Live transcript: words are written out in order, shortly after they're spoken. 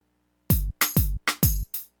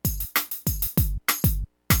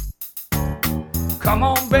Come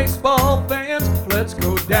on, baseball fans, let's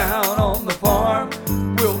go down on the farm.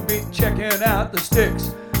 We'll be checking out the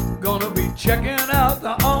sticks, gonna be checking out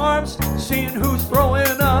the arms, seeing who's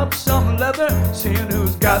throwing up some leather, seeing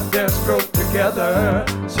who's got their stroke together.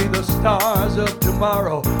 See the stars of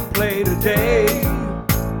tomorrow play today.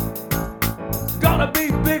 Gonna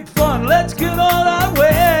be big fun, let's get on our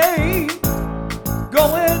way.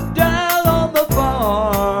 Going down on the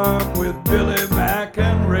farm with Billy Mack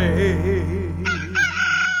and Ray.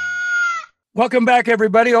 Welcome back,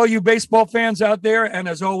 everybody, all you baseball fans out there, and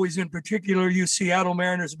as always, in particular, you Seattle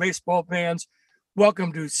Mariners baseball fans,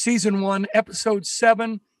 welcome to Season 1, Episode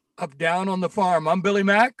 7 of Down on the Farm. I'm Billy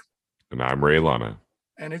Mack. And I'm Ray Lana.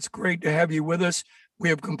 And it's great to have you with us. We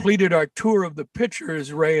have completed our tour of the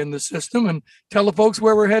pitchers, Ray, in the system, and tell the folks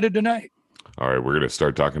where we're headed tonight. All right, we're going to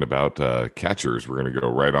start talking about catchers. We're going to go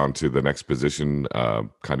right on to the next position,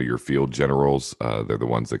 kind of your field generals. They're the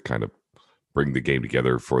ones that kind of bring the game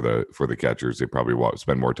together for the catchers. They probably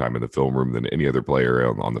spend more time in the film room than any other player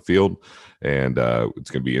on the field, and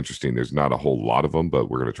it's going to be interesting. There's not a whole lot of them, but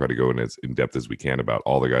we're going to try to go in as in depth as we can about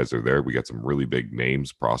all the guys that are there. We got some really big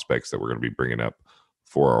names, prospects that we're going to be bringing up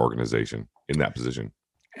for our organization in that position.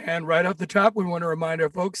 And right off the top, we want to remind our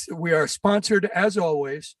folks that we are sponsored, as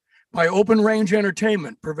always, by Open Range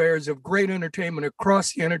Entertainment, purveyors of great entertainment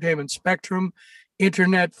across the entertainment spectrum,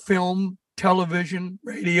 internet, film, television,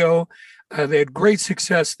 radio. They had great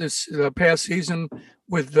success this past season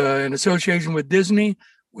with in association with Disney,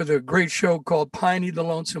 with a great show called Piney the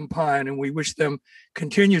Lonesome Pine, and we wish them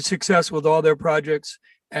continued success with all their projects,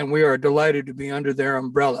 and we are delighted to be under their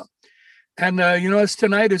umbrella. And, as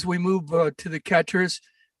tonight, as we move to the catchers,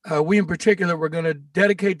 we in particular, we're going to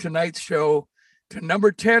dedicate tonight's show to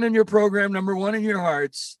number 10 in your program, number 1 in your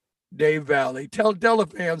hearts, Dave Valle. Tell the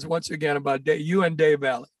fans once again about you and Dave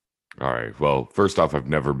Valle. All right. Well, first off, I've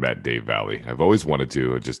never met Dave Valle. I've always wanted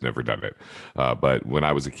to, I've just never done it. But when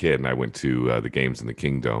I was a kid and I went to the games in the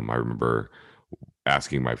Kingdome, I remember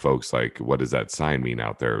asking my folks, like, what does that sign mean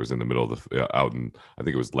out there? It was in the middle of out in, I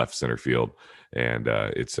think it was left center field. And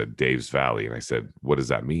it said Dave's Valley. And I said, what does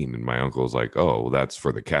that mean? And my uncle was like, oh, well, that's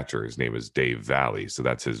for the catcher. His name is Dave Valle. So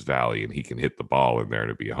that's his valley. And he can hit the ball in there and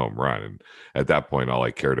it'd be a home run. And at that point, all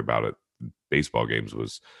I cared about at baseball games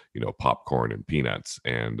was, popcorn and peanuts.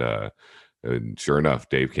 And sure enough,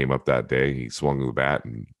 Dave came up that day. He swung the bat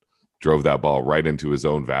and drove that ball right into his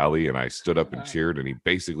own valley. And I stood up and cheered. And he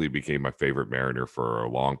basically became my favorite Mariner for a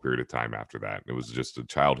long period of time after that. It was just a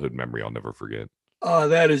childhood memory I'll never forget. Oh,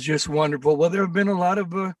 that is just wonderful. Well, there have been a lot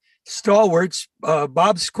of stalwarts.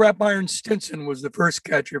 Bob Scrap Iron Stinson was the first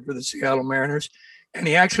catcher for the Seattle Mariners, and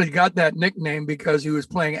he actually got that nickname because he was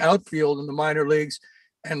playing outfield in the minor leagues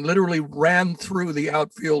and literally ran through the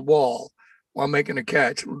outfield wall while making a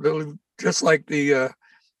catch. Literally, just like it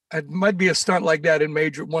might be a stunt like that in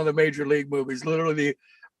one of the major league movies. Literally,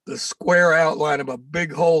 the square outline of a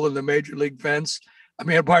big hole in the major league fence. In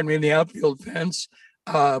the outfield fence.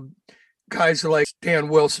 Guys like Stan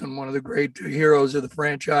Wilson, one of the great heroes of the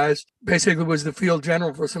franchise, basically was the field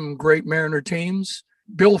general for some great Mariner teams.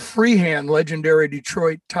 Bill Freehan, legendary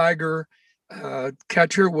Detroit Tiger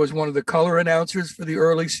catcher, was one of the color announcers for the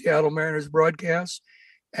early Seattle Mariners broadcasts,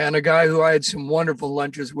 and a guy who I had some wonderful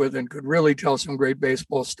lunches with and could really tell some great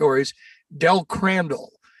baseball stories. Del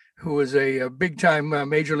Crandall, who was a big-time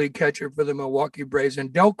major league catcher for the Milwaukee Braves.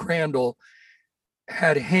 And Del Crandall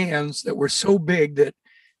had hands that were so big that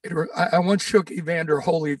I once shook Evander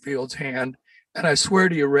Holyfield's hand, and I swear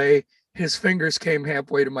to you, Ray, his fingers came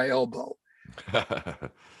halfway to my elbow.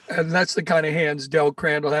 And that's the kind of hands Del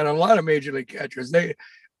Crandall had. A lot of major league catchers, they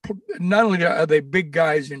not only are they big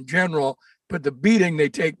guys in general, but the beating they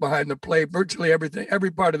take behind the plate, virtually every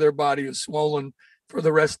part of their body is swollen for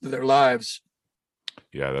the rest of their lives.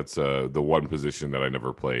 Yeah, that's the one position that I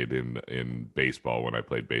never played in baseball. When I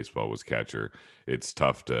played baseball was catcher. It's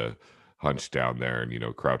tough to hunch down there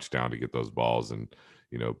and crouch down to get those balls, and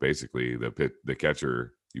basically the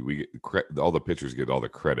catcher, all the pitchers get all the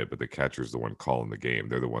credit, but the catcher's the one calling the game.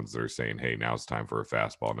 They're the ones that are saying, hey, now it's time for a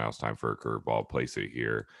fastball, now it's time for a curveball, place it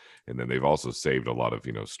here. And then they've also saved a lot of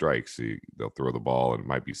strikes. They'll throw the ball and it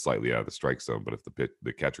might be slightly out of the strike zone, but if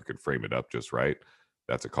the catcher could frame it up just right,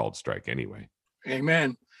 that's a called strike anyway.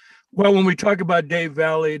 Amen. Well, when we talk about Dave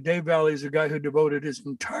Valle is a guy who devoted his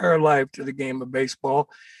entire life to the game of baseball.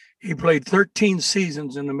 He played 13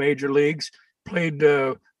 seasons in the major leagues, played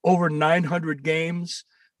over 900 games,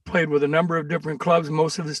 played with a number of different clubs,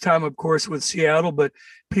 most of his time, of course, with Seattle. But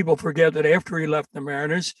people forget that after he left the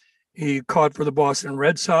Mariners, he caught for the Boston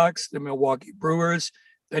Red Sox, the Milwaukee Brewers.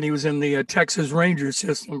 Then he was in the Texas Rangers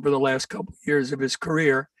system for the last couple of years of his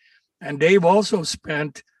career. And Dave also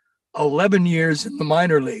spent 11 years in the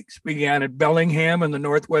minor leagues. Began at Bellingham in the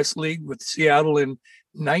Northwest League with Seattle in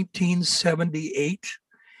 1978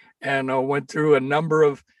 and went through a number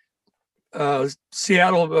of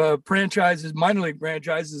Seattle franchises, minor league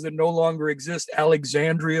franchises that no longer exist: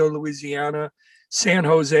 Alexandria, Louisiana, San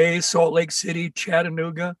Jose, Salt Lake City,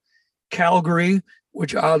 Chattanooga, Calgary,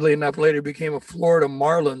 which oddly enough later became a Florida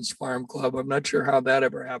Marlins farm club. I'm not sure how that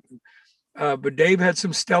ever happened. But Dave had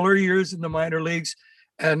some stellar years in the minor leagues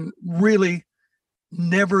and really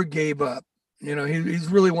never gave up. He's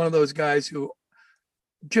really one of those guys who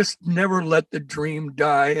just never let the dream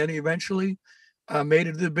die. And he eventually made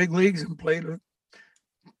it to the big leagues and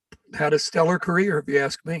had a stellar career, if you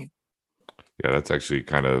ask me. Yeah, that's actually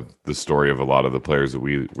kind of the story of a lot of the players that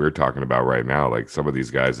we're talking about right now. Like some of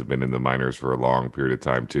these guys have been in the minors for a long period of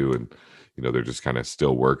time too, and they're just kind of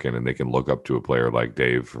still working, and they can look up to a player like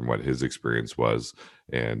Dave from what his experience was,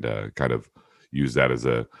 and kind of use that as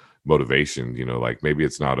a motivation. Like maybe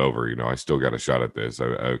it's not over. I still got a shot at this.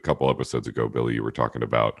 A couple episodes ago, Billy, you were talking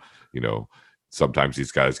about sometimes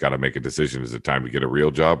these guys got to make a decision. Is it time to get a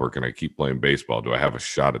real job, or can I keep playing baseball? Do I have a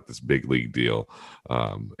shot at this big league deal?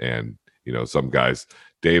 And some guys,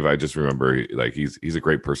 Dave, I just remember like he's a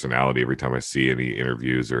great personality. Every time I see any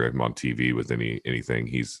interviews or him on TV with anything,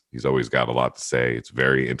 he's always got a lot to say. It's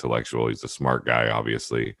very intellectual. He's a smart guy,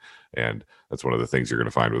 obviously. And that's one of the things you're going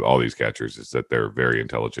to find with all these catchers is that they're very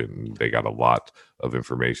intelligent and they got a lot of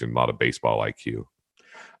information, a lot of baseball IQ.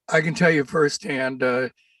 I can tell you firsthand,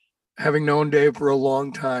 having known Dave for a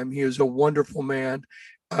long time, he is a wonderful man.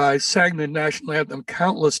 I sang the national anthem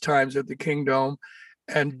countless times at the Kingdome.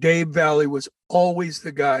 And Dave Valley was always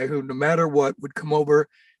the guy who, no matter what, would come over,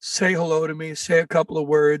 say hello to me, say a couple of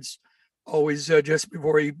words. Always just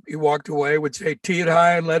before he walked away, would say, "Tee it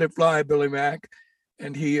high and let it fly, Billy Mack."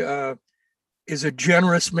 And he is a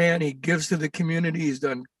generous man. He gives to the community. He's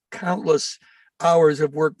done countless hours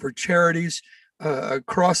of work for charities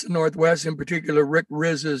across the Northwest, in particular, Rick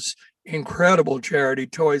Riz's incredible charity,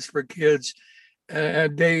 Toys for Kids.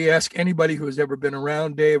 And they ask anybody who has ever been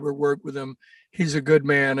around Dave or worked with him. He's a good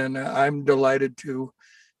man, and I'm delighted to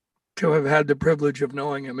have had the privilege of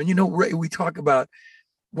knowing him. And Ray, we talk about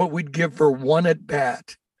what we'd give for one at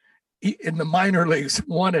bat in the minor leagues.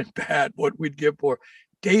 One at bat, what we'd give for.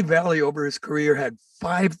 Dave Valley over his career had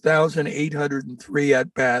 5,803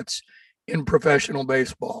 at bats in professional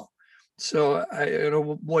baseball. So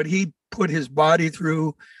what he put his body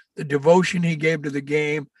through, the devotion he gave to the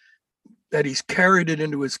game, that he's carried it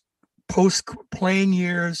into his post-playing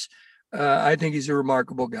years. I think he's a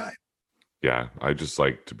remarkable guy. Yeah, I just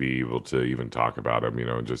like to be able to even talk about him,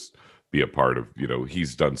 just be a part of,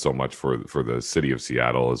 he's done so much for the city of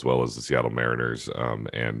Seattle as well as the Seattle Mariners,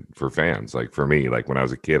 and for fans. Like for me, like when I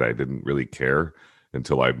was a kid, I didn't really care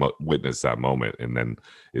until I witnessed that moment. And then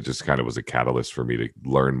it just kind of was a catalyst for me to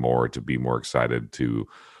learn more, to be more excited, to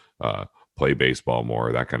play baseball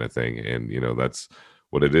more, that kind of thing. And, that's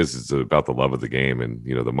what it is. It's about the love of the game, and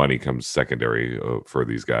the money comes secondary for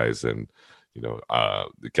these guys. And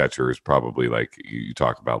the catcher is probably like you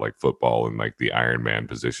talk about, like football and like the Iron Man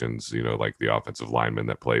positions. Like the offensive lineman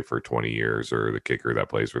that play for 20 years, or the kicker that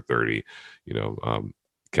plays for 30.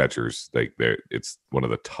 Catchers, it's one of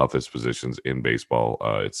the toughest positions in baseball.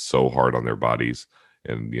 It's so hard on their bodies,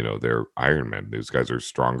 and they're Iron Men. These guys are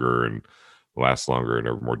stronger and last longer and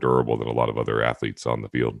are more durable than a lot of other athletes on the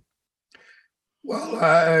field. Well,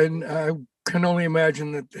 I can only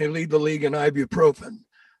imagine that they lead the league in ibuprofen.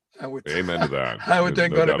 Amen to that. I would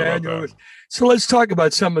think on an annual. So let's talk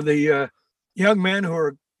about some of the young men who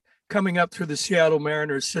are coming up through the Seattle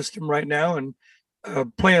Mariners system right now and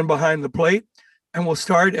playing behind the plate. And we'll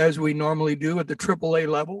start, as we normally do, at the AAA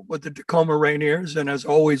level with the Tacoma Rainiers. And as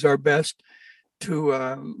always, our best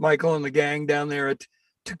to Michael and the gang down there at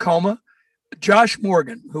Tacoma. Josh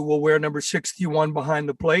Morgan, who will wear number 61 behind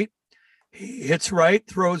the plate. He hits right,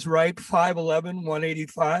 throws right, 5'11",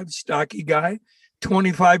 185, stocky guy,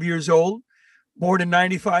 25 years old, born in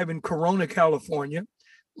 95 in Corona, California,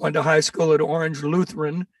 went to high school at Orange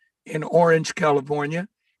Lutheran in Orange, California.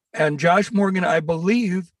 And Josh Morgan, I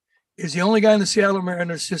believe, is the only guy in the Seattle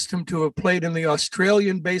Mariners system to have played in the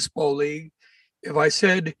Australian Baseball League. If I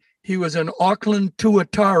said he was an Auckland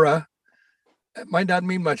Tuatara, that might not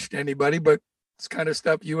mean much to anybody, but it's kind of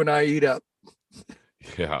stuff you and I eat up.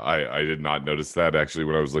 Yeah, I did not notice that actually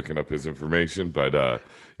when I was looking up his information, but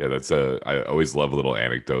yeah, that's I always love little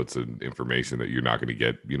anecdotes and information that you're not going to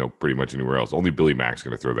get, pretty much anywhere else. Only Billy Mack's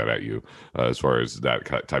going to throw that at you as far as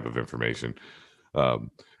that type of information.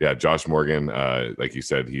 Yeah, Josh Morgan, like you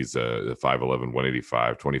said, he's 5'11",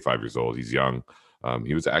 185, 25 years old. He's young.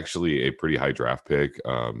 He was actually a pretty high draft pick.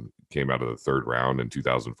 Came out of the third round in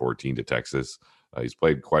 2014 to Texas. He's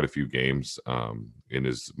played quite a few games in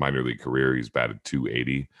his minor league career. He's batted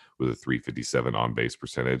 280 with a 357 on base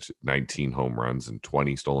percentage, 19 home runs, and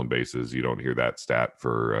 20 stolen bases. You don't hear that stat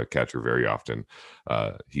for a catcher very often.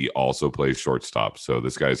 He also plays shortstop. So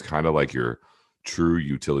this guy is kind of like your true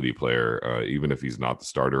utility player. Even if he's not the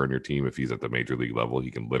starter on your team, if he's at the major league level,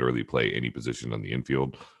 he can literally play any position on the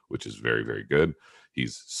infield, which is very, very good.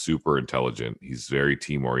 He's super intelligent. He's very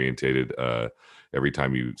team orientated. Every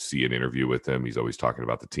time you see an interview with him, he's always talking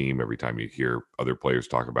about the team. Every time you hear other players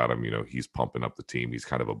talk about him, he's pumping up the team. He's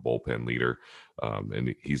kind of a bullpen leader.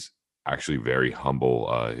 And he's actually very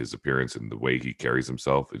humble. His appearance and the way he carries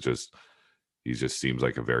himself, he just seems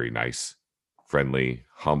like a very nice, friendly,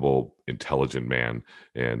 humble, intelligent man.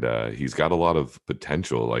 And he's got a lot of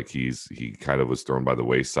potential. Like he kind of was thrown by the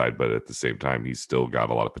wayside, but at the same time, he's still got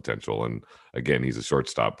a lot of potential. And again, he's a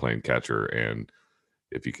shortstop playing catcher. And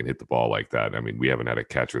if you can hit the ball like that, I mean, we haven't had a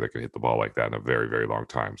catcher that can hit the ball like that in a very, very long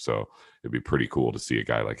time. So it'd be pretty cool to see a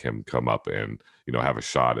guy like him come up and, have a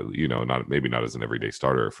shot at, not as an everyday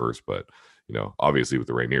starter at first, but, obviously with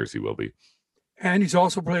the Rainiers, he will be. And he's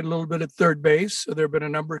also played a little bit at third base. So there have been a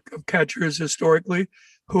number of catchers historically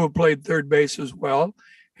who have played third base as well.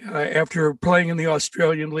 After playing in the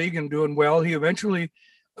Australian League and doing well, he eventually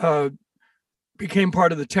became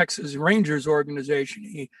part of the Texas Rangers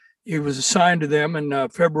organization. He was assigned to them in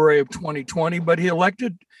February of 2020, but he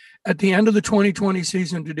elected at the end of the 2020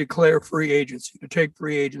 season to declare free agency, to take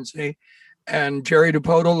free agency. And Jerry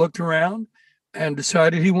Dipoto looked around and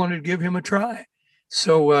decided he wanted to give him a try.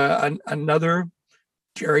 So another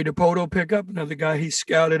Jerry Dipoto pickup, another guy he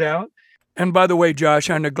scouted out. And by the way, Josh,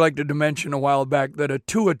 I neglected to mention a while back that a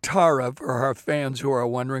tuatara, for our fans who are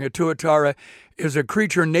wondering, a tuatara is a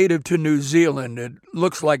creature native to New Zealand. It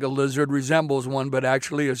looks like a lizard, resembles one, but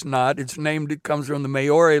actually is not. It comes from the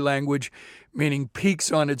Maori language, meaning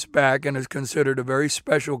peaks on its back, and is considered a very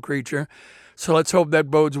special creature. So let's hope that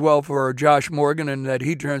bodes well for Josh Morgan and that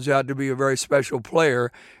he turns out to be a very special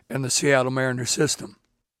player in the Seattle Mariners system.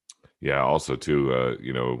 Yeah, also too,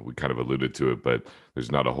 we kind of alluded to it, but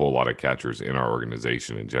there's not a whole lot of catchers in our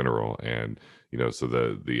organization in general. And, so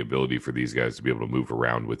the ability for these guys to be able to move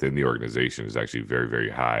around within the organization is actually very, very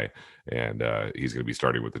high. And he's going to be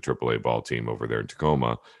starting with the AAA ball team over there in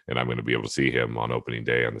Tacoma. And I'm going to be able to see him on opening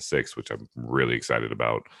day on the 6th, which I'm really excited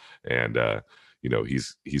about. And,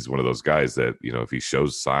 he's one of those guys that, if he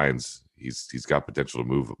shows signs, he's got potential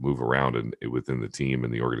to move around and within the team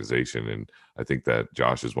and the organization. And I think that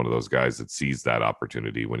Josh is one of those guys that sees that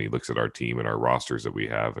opportunity when he looks at our team and our rosters that we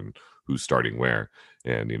have and who's starting where.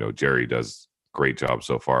 And, Jerry does a great job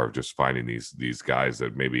so far of just finding these guys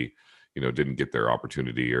that maybe, didn't get their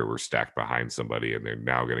opportunity or were stacked behind somebody, and they're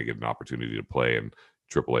now going to get an opportunity to play in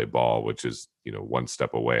AAA ball, which is, one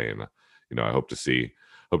step away. And, I hope to see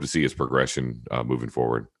his progression moving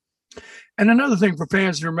forward. And another thing for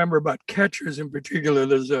fans to remember about catchers in particular,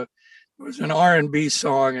 there was an R&B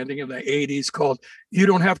song, I think in the 80s, called "You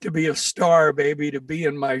Don't Have to Be a Star, Baby, to Be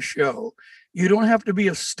in My Show." You don't have to be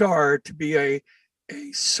a star to be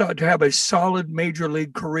to have a solid major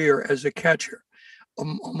league career as a catcher.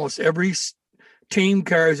 Almost every team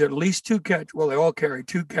carries at least two catchers. Well, they all carry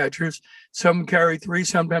two catchers. Some carry three.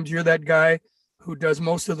 Sometimes you're that guy who does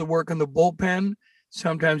most of the work in the bullpen.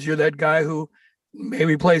 Sometimes you're that guy who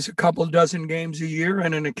maybe plays a couple dozen games a year.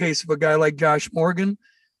 And in the case of a guy like Josh Morgan,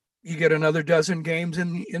 you get another dozen games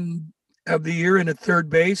of the year in at third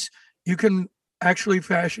base. You can actually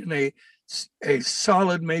fashion a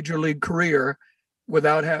solid major league career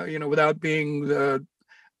without being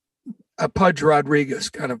a Pudge Rodriguez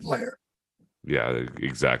kind of player. Yeah,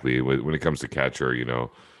 exactly. When it comes to catcher,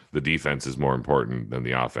 the defense is more important than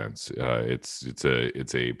the offense. It's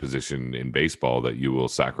a position in baseball that you will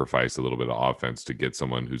sacrifice a little bit of offense to get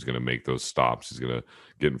someone who's going to make those stops. He's going to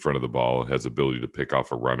get in front of the ball, has ability to pick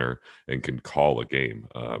off a runner, and can call a game,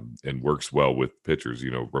 and works well with pitchers.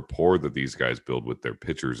 Rapport that these guys build with their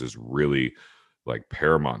pitchers is really like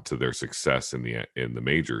paramount to their success in the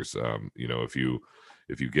majors.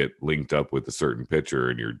 If you get linked up with a certain pitcher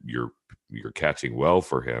and you're catching well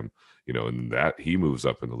for him, and that he moves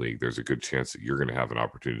up in the league, there's a good chance that you're going to have an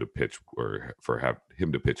opportunity to pitch or have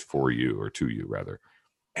him to pitch for you or to you rather.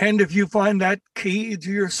 And if you find that key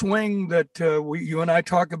to your swing that you and I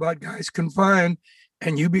talk about guys can find,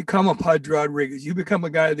 and you become a Pudge Rodriguez, you become a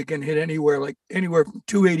guy that can hit anywhere from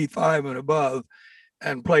 285 and above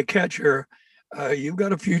and play catcher, you've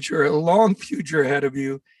got a long future ahead of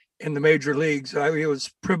you in the major leagues. I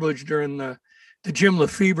was privileged during the Jim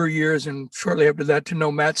Lefebvre years, and shortly after that to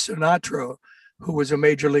know Matt Sinatra, who was a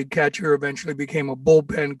major league catcher, eventually became a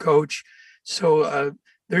bullpen coach. So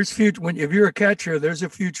there's future if you're a catcher, there's a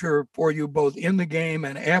future for you both in the game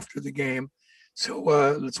and after the game.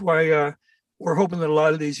 So that's why we're hoping that a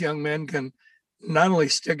lot of these young men can not only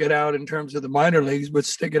stick it out in terms of the minor leagues, but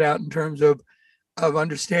stick it out in terms of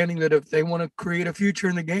understanding that if they want to create a future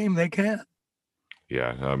in the game, they can.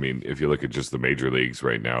 Yeah, I mean, if you look at just the major leagues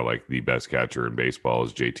right now, like the best catcher in baseball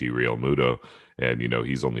is JT Realmuto, and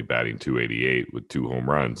he's only batting 288 with 2 home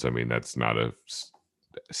runs. I mean, that's not a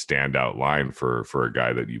standout line for a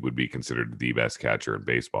guy that you would be considered the best catcher in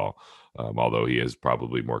baseball. Although he is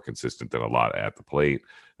probably more consistent than a lot at the plate.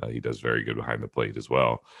 He does very good behind the plate as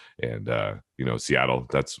well. And, Seattle,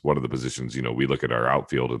 that's one of the positions, we look at our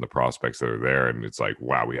outfield and the prospects that are there, and it's like,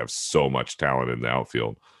 wow, we have so much talent in the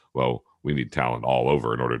outfield. Well, we need talent all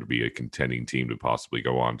over in order to be a contending team to possibly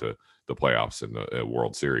go on to the playoffs in the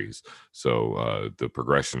World Series. So the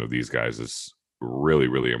progression of these guys is really,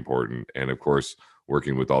 really important. And of course,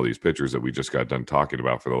 working with all these pitchers that we just got done talking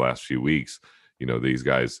about for the last few weeks, these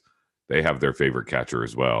guys, they have their favorite catcher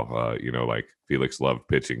as well. Like Felix loved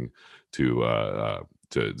pitching to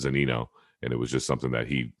Zunino, and it was just something that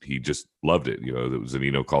he just loved it.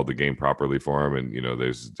 Zunino called the game properly for him, and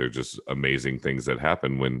there's just amazing things that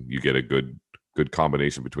happen when you get a good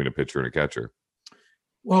combination between a pitcher and a catcher.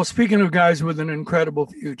 Well, speaking of guys with an incredible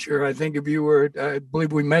future, I think I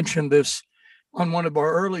believe we mentioned this on one of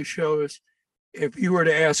our early shows. If you were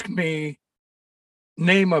to ask me,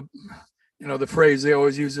 name a, the phrase they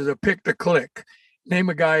always use is a pick to click. Name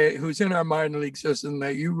a guy who's in our minor league system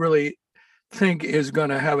that you really think is going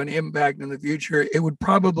to have an impact in the future, it would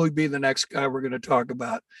probably be the next guy we're going to talk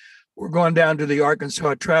about. We're going down to the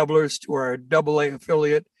Arkansas Travelers, to our AA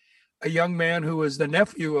affiliate, a young man who is the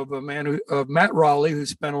nephew of of Matt Raleigh, who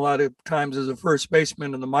spent a lot of times as a first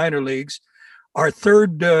baseman in the minor leagues. Our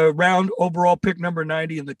third round overall pick, number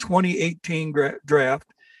 90 in the 2018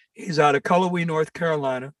 draft. He's out of Cullowhee, North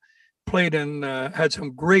Carolina. Had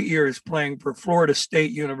some great years playing for Florida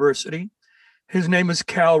State University. His name is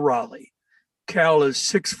Cal Raleigh. Cal is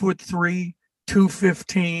 6'3",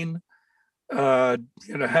 215.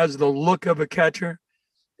 Has the look of a catcher.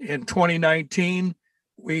 In 2019,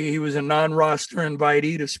 he was a non-roster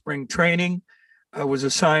invitee to spring training. Was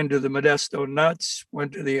assigned to the Modesto Nuts.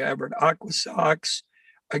 Went to the Everett Aqua Sox.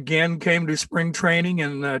 Again, came to spring training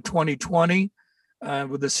in 2020.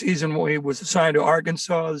 With the season, he was assigned to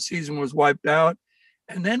Arkansas. The season was wiped out,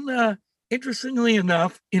 and then. Interestingly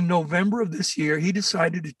enough, in November of this year, he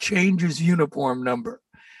decided to change his uniform number.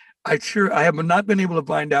 I have not been able to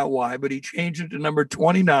find out why, but he changed it to number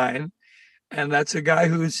 29, and that's a guy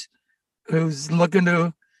who's looking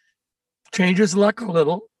to change his luck a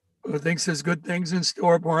little, who thinks there's good things in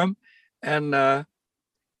store for him, and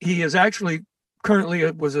he is actually currently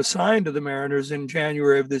was assigned to the Mariners in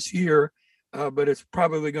January of this year, but it's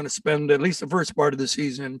probably going to spend at least the first part of the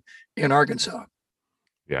season in Arkansas.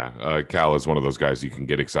 Yeah, Cal is one of those guys you can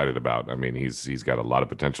get excited about. I mean, he's got a lot of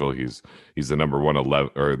potential. He's the number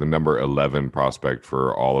 111 or the number 11 prospect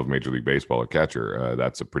for all of Major League Baseball, a catcher.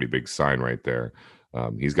 That's a pretty big sign right there.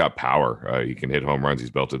 He's got power. He can hit home runs. He's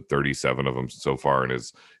belted 37 of them so far in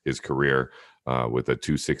his career with a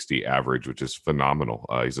 260 average, which is phenomenal.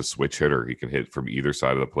 He's a switch hitter. He can hit from either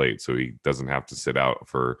side of the plate, so he doesn't have to sit out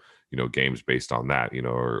for games based on that,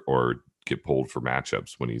 or get pulled for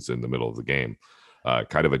matchups when he's in the middle of the game.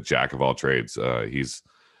 Kind of a jack of all trades. He's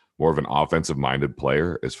more of an offensive minded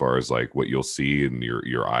player as far as like what you'll see and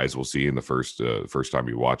your eyes will see in the first time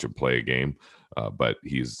you watch him play a game. But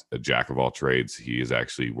he's a jack of all trades. He is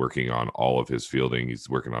actually working on all of his fielding. He's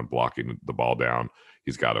working on blocking the ball down.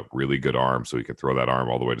 He's got a really good arm, so he can throw that arm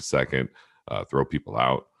all the way to second, throw people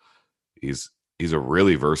out. He's a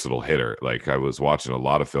really versatile hitter. Like, I was watching a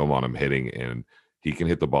lot of film on him hitting, and he can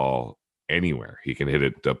hit the ball anywhere. He can hit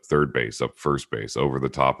it up third base, up first base, over the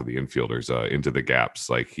top of the infielders, into the gaps.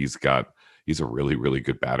 Like, he's a really, really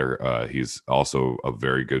good batter. He's also a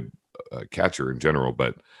very good catcher in general,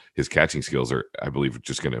 but his catching skills are, I believe,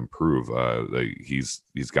 just going to improve. He's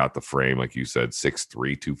got the frame, like you said, 6'3",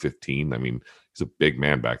 215. I mean, he's a big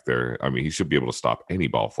man back there. I mean, he should be able to stop any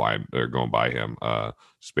ball flying or going by him,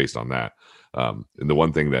 just based on that. And the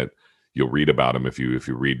one thing that you'll read about him, if you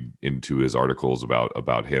read into his articles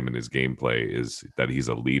about him and his gameplay, is that he's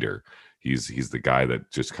a leader. He's the guy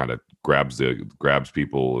that just kind of grabs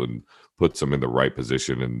people and puts them in the right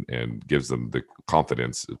position and gives them the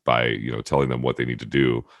confidence by telling them what they need to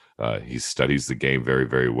do. He studies the game very,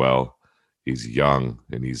 very well. He's young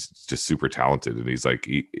and he's just super talented, and he's like,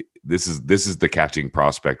 this is the catching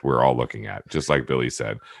prospect we're all looking at. Just like Billy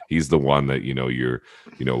said, he's the one that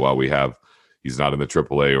while we have he's not in the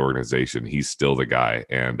AAA organization. He's still the guy.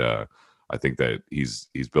 And I think that he's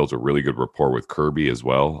built a really good rapport with Kirby as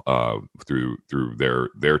well, through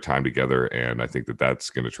their time together. And I think that that's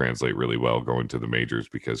going to translate really well going to the majors,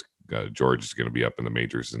 because George is going to be up in the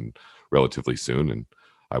majors and relatively soon. And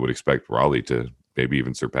I would expect Raleigh to maybe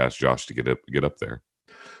even surpass Josh to get up there.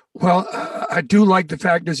 Well, I do like the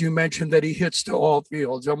fact, as you mentioned, that he hits to all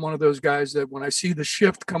fields. I'm one of those guys that when I see the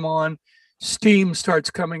shift come on, steam starts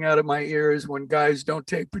coming out of my ears when guys don't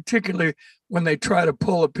take, particularly when they try to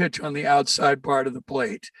pull a pitch on the outside part of the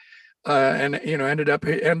plate, and end up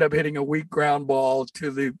hitting a weak ground ball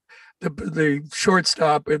to the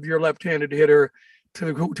shortstop if you're left-handed hitter,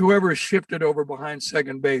 to whoever is shifted over behind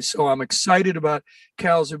second base. So I'm excited about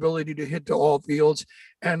Cal's ability to hit to all fields.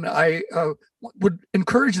 And I would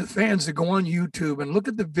encourage the fans to go on YouTube and look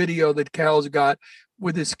at the video that Cal's got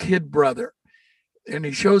with his kid brother. And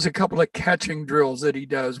he shows a couple of catching drills that he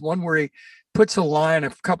does. One where he puts a line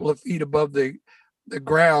a couple of feet above the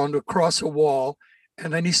ground across a wall.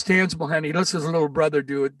 And then he stands behind, he lets his little brother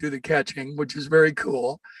do the catching, which is very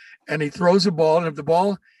cool. And he throws a ball. And if the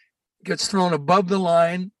ball gets thrown above the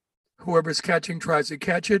line, whoever's catching tries to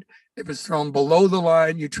catch it. If it's thrown below the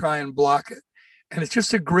line, you try and block it. And it's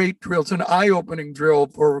just a great drill. It's an eye-opening drill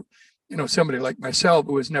for, somebody like myself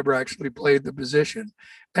who has never actually played the position.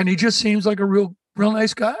 And he just seems like a real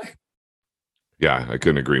nice guy. Yeah, I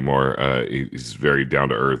couldn't agree more. He's very down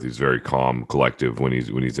to earth. He's very calm, collective when he's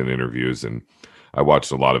in interviews. And I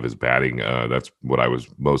watched a lot of his batting. That's what I was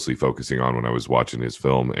mostly focusing on when I was watching his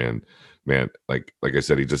film. And man, like I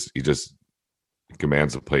said, he just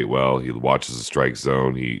commands the plate well. He watches the strike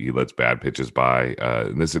zone. He lets bad pitches by.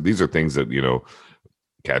 And these are things that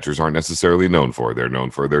catchers aren't necessarily known for. They're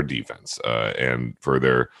known for their defense and for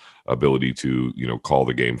their ability to call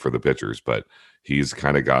the game for the pitchers. But he's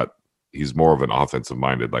more of an offensive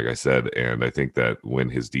minded, like I said. And I think that when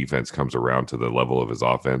his defense comes around to the level of his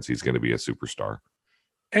offense, he's going to be a superstar.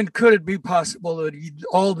 And could it be possible that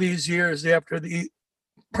all these years after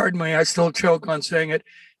pardon me, I still choke on saying it,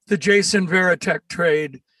 the Jason Varitek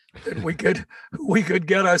trade, that we could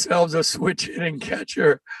get ourselves a switch hitting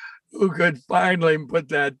catcher who could finally put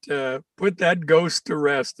that ghost to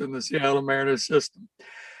rest in the Seattle Mariners system.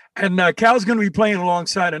 And Cal's going to be playing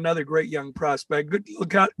alongside another great young prospect,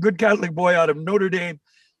 good Catholic boy out of Notre Dame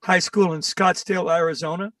High School in Scottsdale,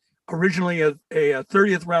 Arizona, originally a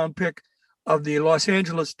 30th round pick of the Los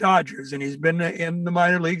Angeles Dodgers. And he's been in the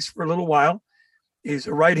minor leagues for a little while. He's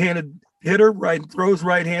a right-handed hitter, throws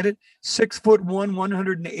right-handed, 6'1",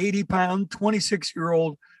 180-pound,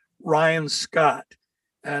 26-year-old Ryan Scott.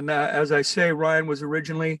 And as I say, Ryan was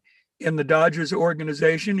originally in the Dodgers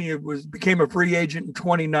organization. He became a free agent in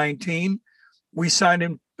 2019. We signed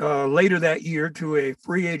him later that year to a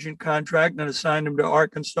free agent contract and assigned him to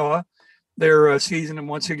Arkansas. Their season, and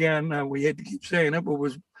once again, we hate to keep saying it, but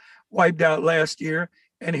was wiped out last year,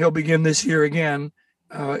 and he'll begin this year again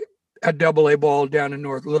at Double-A ball down in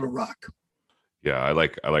North Little Rock. Yeah, I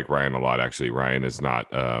like Ryan a lot. Actually, Ryan is not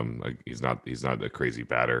he's not a crazy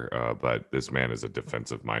batter, but this man is a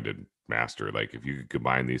defensive minded master. Like if you could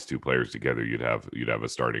combine these two players together, you'd have a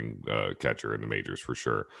starting catcher in the majors for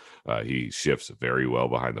sure. He shifts very well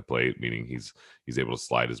behind the plate, meaning he's able to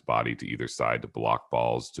slide his body to either side to block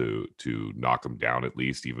balls, to knock them down at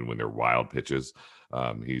least, even when they're wild pitches.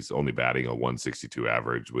 He's only batting a 162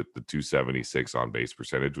 average with the 276 on base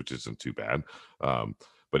percentage, which isn't too bad.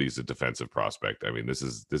 But he's a defensive prospect. I mean, this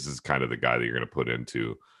is kind of the guy that you're going to put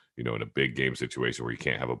into, in a big game situation where you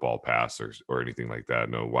can't have a ball pass or anything like that.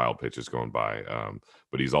 No wild pitches going by.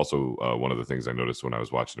 But he's also one of the things I noticed when I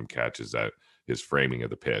was watching him catch is that his framing of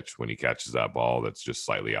the pitch, when he catches that ball that's just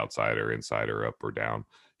slightly outside or inside or up or down,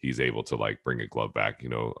 he's able to bring a glove back.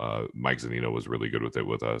 Mike Zunino was really good with it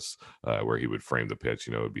with us, where he would frame the pitch.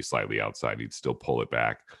 It would be slightly outside. He'd still pull it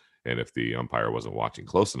back. And if the umpire wasn't watching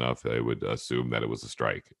close enough, they would assume that it was a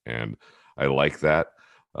strike. And I like that.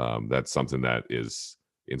 That's something that is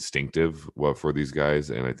instinctive for these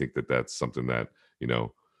guys. And I think that that's something that,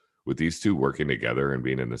 with these two working together and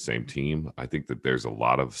being in the same team, I think that there's a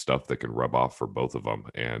lot of stuff that can rub off for both of them.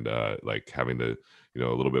 And having the, a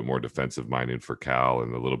little bit more defensive minded for Cal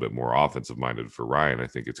and a little bit more offensive minded for Ryan, I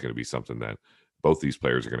think it's going to be something that both these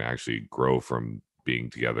players are going to actually grow from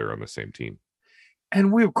being together on the same team.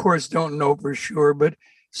 And we, of course, don't know for sure, but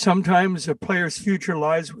sometimes a player's future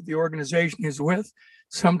lies with the organization he's with.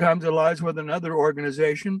 Sometimes it lies with another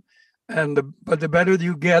organization. But the better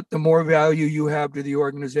you get, the more value you have to the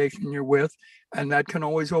organization you're with. And that can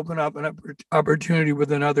always open up an opportunity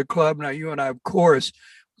with another club. Now, you and I, of course,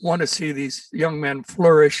 want to see these young men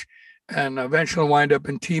flourish and eventually wind up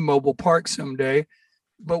in T-Mobile Park someday.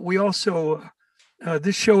 but we also,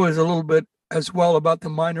 this show is a little bit as well about the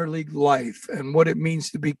minor league life and what it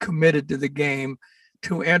means to be committed to the game,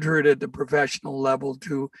 to enter it at the professional level,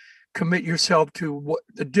 to commit yourself to what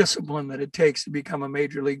the discipline that it takes to become a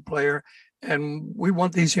major league player. And we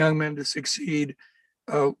want these young men to succeed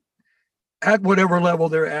uh, at whatever level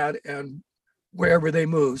they're at and wherever they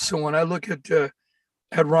move. So when I look at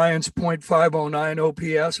Ryan's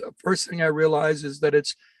 .509 OPS, first thing I realize is that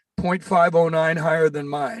it's .509 higher than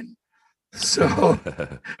mine. So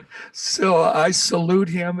so I salute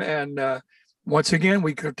him. And once again,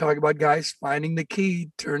 we could talk about guys finding the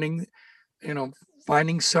key, turning,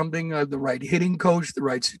 finding something, the right hitting coach, the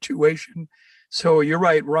right situation. So you're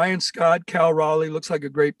right. Ryan Scott, Cal Raleigh looks like a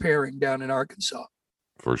great pairing down in Arkansas.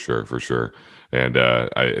 For sure, for sure. And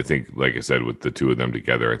I think, like I said, with the two of them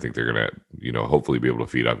together, I think they're going to, hopefully be able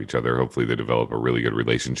to feed off each other. Hopefully they develop a really good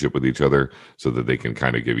relationship with each other so that they can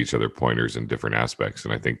kind of give each other pointers in different aspects.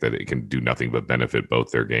 And I think that it can do nothing but benefit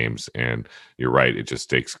both their games. And you're right. It just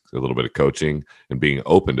takes a little bit of coaching and being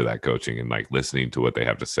open to that coaching and like listening to what they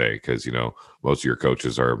have to say. Because, most of your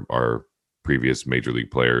coaches are previous major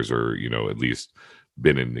league players or, at least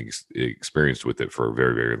been experienced with it for a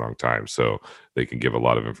very, very long time. So they can give a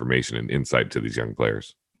lot of information and insight to these young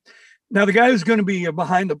players. Now, the guy who's going to be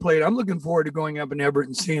behind the plate, I'm looking forward to going up in Everett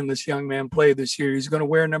and seeing this young man play this year. He's going to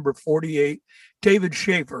wear number 48. David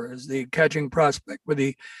Schaefer is the catching prospect with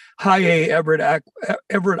the High A Everett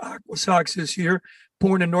Aqua Sox this year.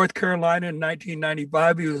 Born in North Carolina in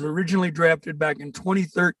 1995. He was originally drafted back in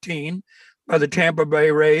 2013 by the Tampa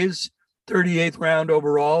Bay Rays, 38th round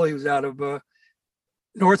overall. He was out of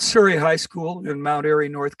North Surrey High School in Mount Airy,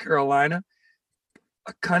 North Carolina.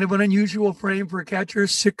 A kind of an unusual frame for a catcher,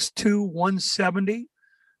 6'2", 170,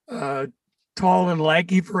 tall and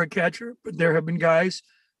lanky for a catcher. But there have been guys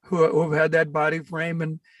who have had that body frame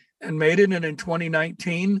and made it. And in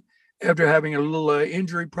 2019, after having a little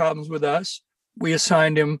injury problems with us, we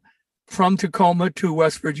assigned him from Tacoma to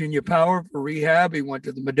West Virginia Power for rehab. He went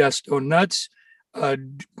to the Modesto Nuts,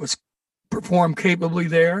 was performed capably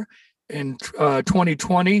there. In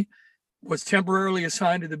 2020, was temporarily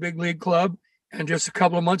assigned to the big league club, and just a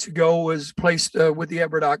couple of months ago was placed with the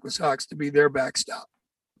Everett Aqua Sox to be their backstop.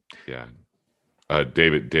 Yeah,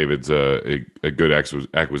 David's a good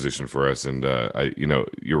acquisition for us, and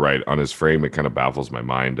you're right on his frame. It kind of baffles my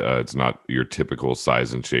mind. It's not your typical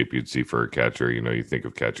size and shape you'd see for a catcher. You think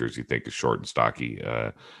of catchers, you think of short and stocky,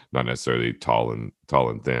 not necessarily tall and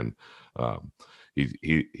thin.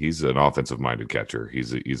 He's an offensive minded catcher.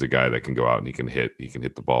 He's a guy that can go out and he can hit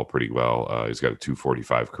the ball pretty well. He's got a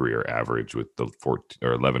 245 career average with the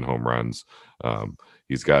 11 home runs.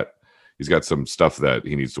 He's got some stuff that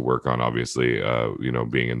he needs to work on, obviously,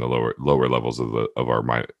 being in the lower levels of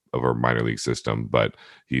our minor league system, but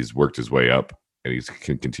he's worked his way up and he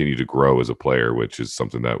can continue to grow as a player, which is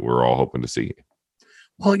something that we're all hoping to see.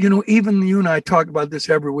 Well, even you and I talk about this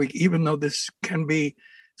every week, even though this can be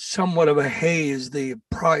somewhat of a haze, the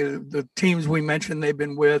teams we mentioned they've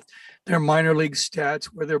been with, their minor league stats,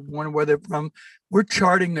 where they're born, where they're from, we're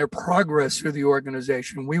charting their progress through the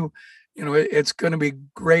organization. It's going to be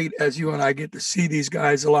great as you and I get to see these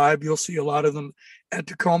guys live. You'll see a lot of them at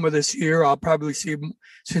Tacoma this year. I'll probably see,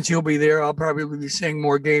 since you'll be there, I'll probably be seeing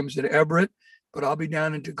more games at Everett, but I'll be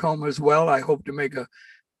down in Tacoma as well. I hope to make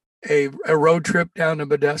a road trip down to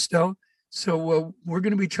Modesto. So we're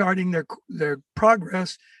going to be charting their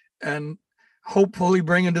progress and hopefully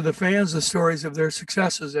bringing to the fans the stories of their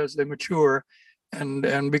successes as they mature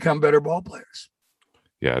and become better ball players.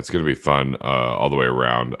 Yeah, it's going to be fun all the way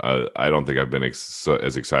around. I don't think I've been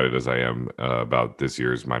as excited as I am about this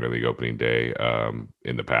year's minor league opening day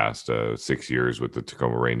in the past 6 years with the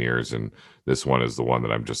Tacoma Rainiers. And this one is the one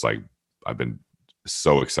that I'm just like, I've been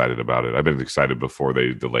so excited about it. I've been excited before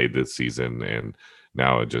they delayed this season. And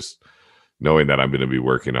now just knowing that I'm going to be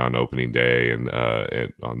working on opening day and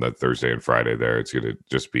on that Thursday and Friday there, it's going to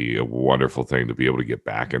just be a wonderful thing to be able to get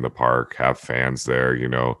back in the park, have fans there,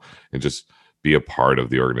 and just be a part of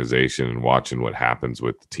the organization and watching what happens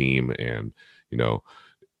with the team. And,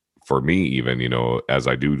 for me, even, as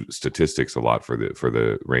I do statistics a lot for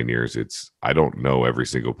the Rainiers, I don't know every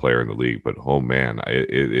single player in the league, but oh man,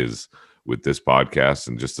 it is, with this podcast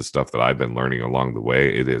and just the stuff that I've been learning along the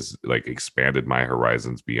way, it has like expanded my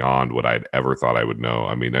horizons beyond what I'd ever thought I would know.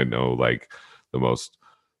 I mean, I know like the most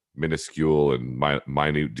minuscule and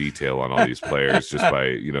minute detail on all these players just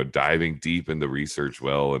by, diving deep in the research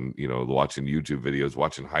well and, watching YouTube videos,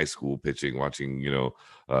 watching high school pitching, watching,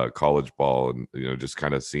 college ball and, just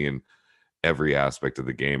kind of seeing every aspect of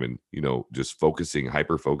the game, and just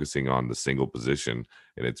hyper focusing on the single position.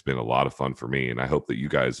 And it's been a lot of fun for me, and I hope that you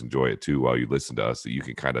guys enjoy it too while you listen to us, that you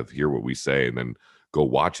can kind of hear what we say and then go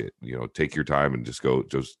watch it. Take your time and just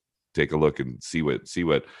take a look and see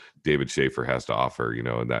what David Schaefer has to offer,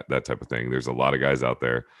 and that type of thing. There's a lot of guys out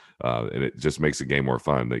there, and it just makes the game more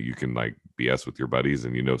fun, that you can like BS with your buddies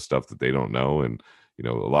and stuff that they don't know. And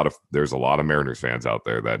there's a lot of Mariners fans out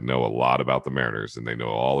there that know a lot about the Mariners, and they know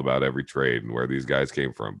all about every trade and where these guys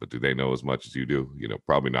came from. But do they know as much as you do?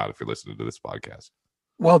 Probably not if you're listening to this podcast.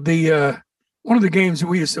 Well, the one of the games that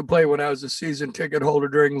we used to play when I was a season ticket holder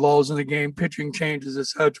during lulls in the game, pitching changes and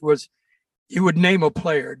such, was you would name a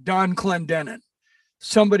player, Don Clendenin.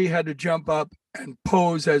 Somebody had to jump up and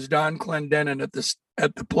pose as Don Clendenin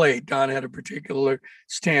at the plate. Don had a particular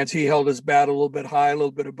stance. He held his bat a little bit high, a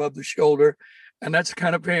little bit above the shoulder. And that's the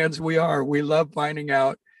kind of fans we are. We love finding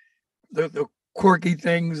out the quirky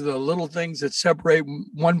things, the little things that separate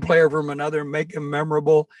one player from another, make him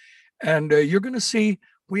memorable. And you're going to see,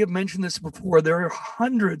 we have mentioned this before, there are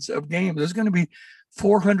hundreds of games. There's going to be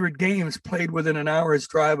 400 games played within an hour's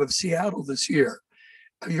drive of Seattle this year.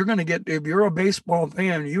 You're going to get, if you're a baseball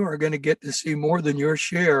fan, you are going to get to see more than your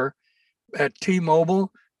share at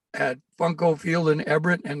T-Mobile, at Funko Field in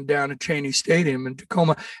Everett, and down at Cheney Stadium in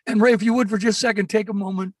Tacoma. And Ray, if you would for just a second, take a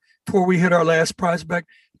moment before we hit our last prospect.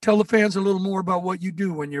 Tell the fans a little more about what you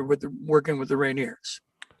do when you're working with the Rainiers.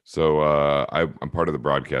 So I'm part of the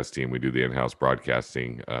broadcast team. We do the in-house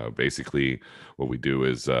broadcasting. Basically, what we do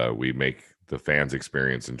is we make the fans'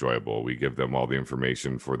 experience enjoyable. We give them all the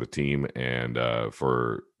information for the team and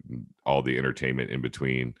for all the entertainment in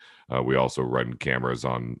between. We also run cameras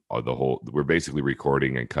on the whole. We're basically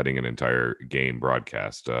recording and cutting an entire game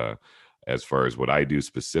broadcast. As far as what I do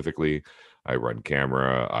specifically, I run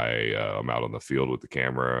camera. I'm out on the field with the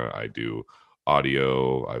camera. I do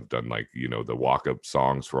audio. I've done the walk-up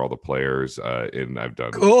songs for all the players, and I've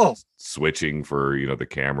done switching for the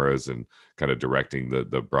cameras and kind of directing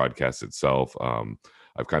the broadcast itself.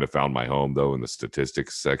 I've kind of found my home though in the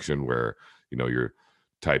statistics section, where you're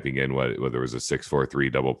typing in whether it was a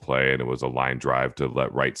 6-4-3 double play and it was a line drive to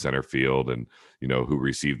right center field, and who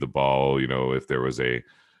received the ball, if there was a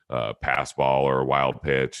pass ball or a wild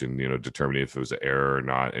pitch, and determining if it was an error or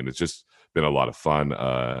not. And it's just been a lot of fun.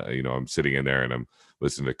 I'm sitting in there and I'm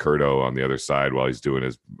listening to Curto on the other side while he's doing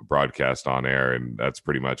his broadcast on air, and that's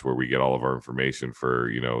pretty much where we get all of our information for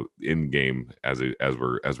in game as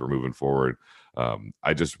we're moving forward.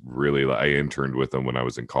 I just I interned with them when I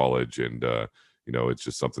was in college, and it's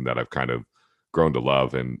just something that I've kind of grown to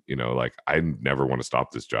love. And I never want to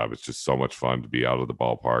stop this job. It's just so much fun to be out of the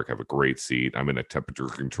ballpark, have a great seat. I'm in a temperature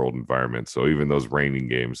controlled environment, so even those raining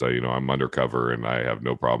games, I'm undercover and I have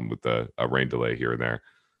no problem with a rain delay here and there.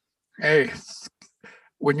 Hey,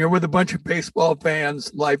 when you're with a bunch of baseball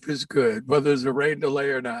fans, life is good, whether there's a rain delay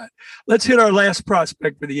or not. Let's hit our last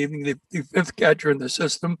prospect for the evening, the fifth catcher in the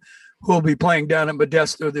system, who will be playing down at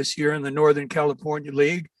Modesto this year in the Northern California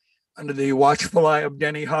League under the watchful eye of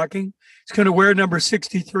Denny Hocking. He's going to wear number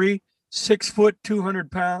 63, 6 foot, 200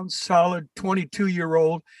 pounds, solid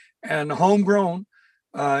 22-year-old, and homegrown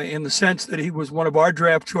in the sense that he was one of our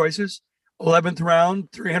draft choices, 11th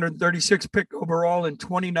round, 336 pick overall in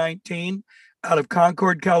 2019, out of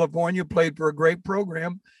Concord, California. Played for a great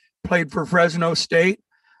program, played for Fresno State,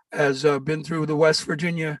 has been through the West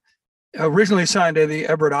Virginia, originally signed to the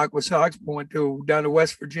Everett Aqua Sox, but went down to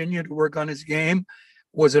West Virginia to work on his game.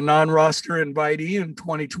 Was a non-roster invitee in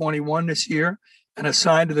 2021 this year and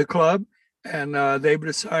assigned to the club, and they've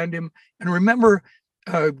assigned him. And remember,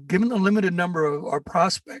 given the limited number of our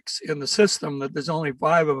prospects in the system, that there's only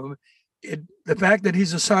 5 of them, the fact that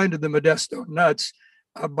he's assigned to the Modesto Nuts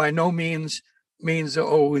by no means means,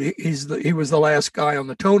 he was the last guy on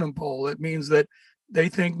the totem pole. It means that they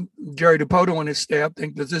think, Jerry Dipoto and his staff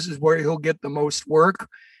think that this is where he'll get the most work.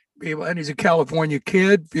 And he's a California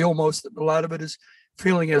kid. A lot of it is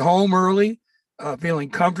feeling at home early, feeling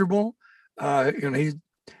comfortable.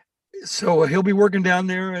 So he'll be working down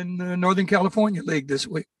there in the Northern California League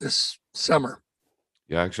this summer.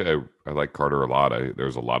 Yeah, actually, I like Carter a lot.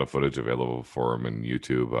 There's a lot of footage available for him in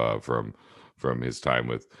YouTube from his time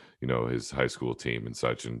with his high school team and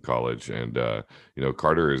such in college. And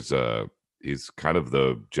Carter is he's kind of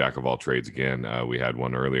the jack of all trades again. We had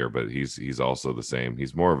one earlier, but he's also the same.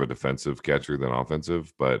 He's more of a defensive catcher than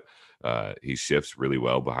offensive, but He shifts really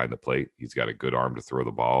well behind the plate. He's got a good arm to throw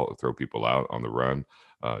the ball, throw people out on the run.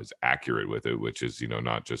 He's accurate with it, which is,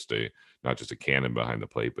 not just a cannon behind the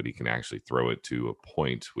plate, but he can actually throw it to a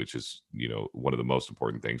point, which is, one of the most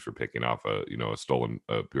important things for picking off a stolen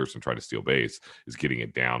person trying to steal base, is getting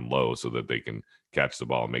it down low so that they can catch the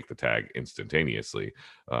ball and make the tag instantaneously.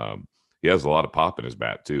 He has a lot of pop in his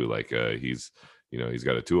bat too. Like he's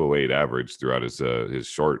got a 208 average throughout his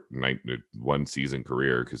short one season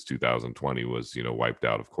career, because 2020 was wiped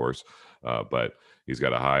out, of course. But he's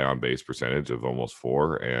got a high on base percentage of almost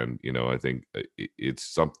 4, and I think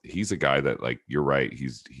he's a guy that, like, you're right,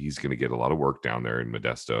 he's going to get a lot of work down there in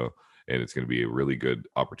Modesto, and it's going to be a really good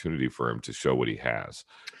opportunity for him to show what he has.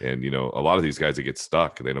 And a lot of these guys that get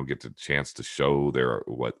stuck, they don't get the chance to show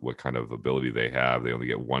what kind of ability they have. They only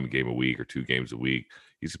get 1 game a week or 2 games a week.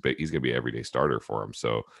 He's going to be an everyday starter for him.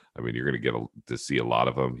 So, I mean, you're going to get to see a lot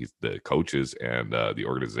of them. The coaches and the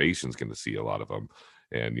organization's going to see a lot of them.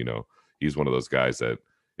 And, he's one of those guys that,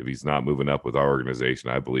 if he's not moving up with our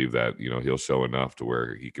organization, I believe that, he'll show enough to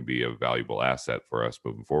where he could be a valuable asset for us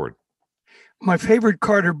moving forward. My favorite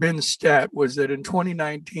Carter Benz stat was that in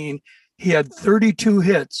 2019, he had 32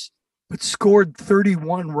 hits, but scored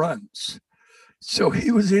 31 runs. So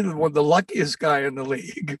he was either one of the luckiest guy in the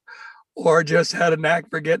league, or just had a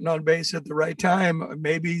knack for getting on base at the right time.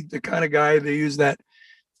 Maybe the kind of guy, they use that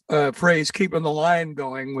phrase, keeping the line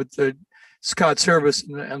going with the Scott Service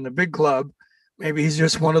and the big club. Maybe he's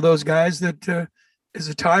just one of those guys that is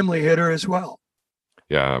a timely hitter as well.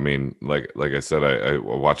 Yeah, I mean, like I said, I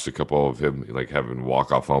watched a couple of him, like, having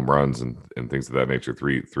walk-off home runs and things of that nature,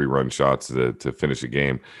 three-run shots to finish a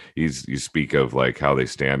game. You speak of, like, how they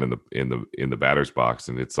stand in the batter's box,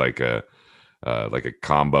 and it's like a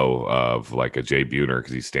combo of, like, a Jay Buhner,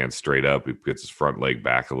 because he stands straight up, he puts his front leg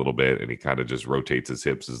back a little bit, and he kind of just rotates his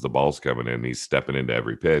hips as the ball's coming in. He's stepping into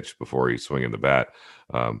every pitch before he's swinging the bat.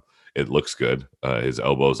 It looks good. His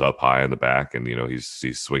elbow's up high in the back, and he's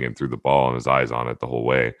swinging through the ball, and his eyes on it the whole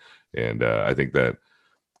way. And I think that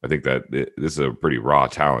this is a pretty raw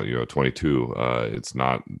talent. 22.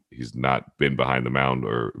 He's not been behind the mound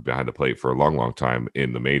or behind the plate for a long, long time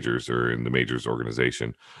in the majors or in the majors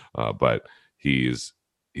organization, but he's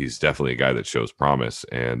definitely a guy that shows promise.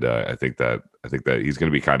 And I think that he's going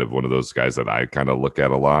to be kind of one of those guys that I kind of look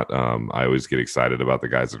at a lot. I always get excited about the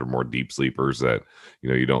guys that are more deep sleepers that,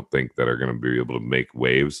 you don't think that are going to be able to make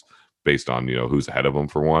waves based on, who's ahead of them,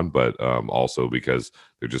 for one, but also because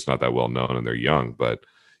they're just not that well known and they're young. But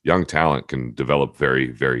young talent can develop very,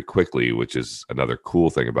 very quickly, which is another cool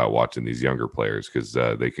thing about watching these younger players, because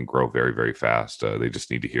they can grow very, very fast. They just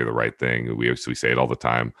need to hear the right thing. We say it all the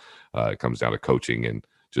time. It comes down to coaching and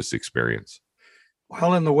just experience.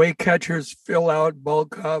 Well, in the way catchers fill out,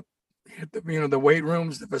 bulk up, the weight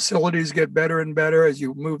rooms, the facilities get better and better as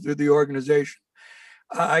you move through the organization.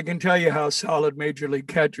 I can tell you how solid major league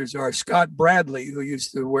catchers are. Scott Bradley, who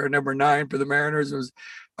used to wear number 9 for the Mariners, was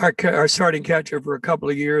our starting catcher for a couple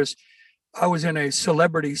of years. I was in a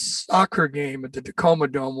celebrity soccer game at the Tacoma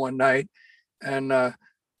Dome one night, and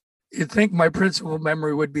you'd think my principal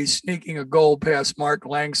memory would be sneaking a goal past Mark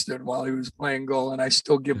Langston while he was playing goal, and I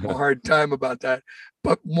still give him a hard time about that.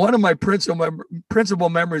 But one of my principal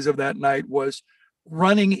memories of that night was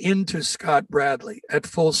running into Scott Bradley at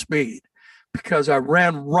full speed, because I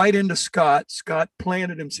ran right into Scott. Scott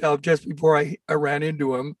planted himself just before I ran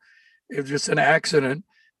into him. It was just an accident.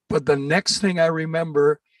 But the next thing I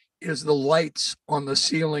remember is the lights on the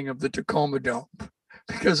ceiling of the Tacoma Dome,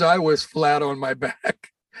 because I was flat on my back.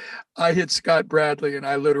 I hit Scott Bradley and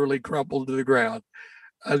I literally crumpled to the ground.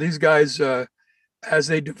 These guys, as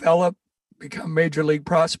they develop, become major league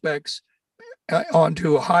prospects,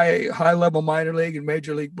 onto a high level minor league and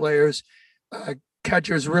major league players.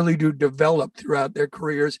 Catchers really do develop throughout their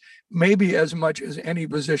careers, maybe as much as any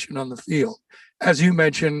position on the field. As you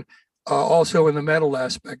mentioned, also in the mental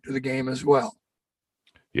aspect of the game as well.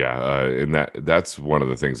 Yeah, and that's one of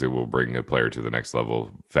the things that will bring a player to the next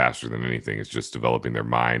level faster than anything, is just developing their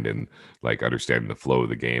mind and, like, understanding the flow of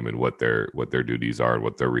the game and what their duties are and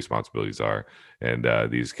what their responsibilities are. And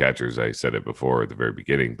these catchers, I said it before at the very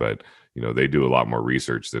beginning, but they do a lot more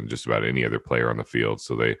research than just about any other player on the field.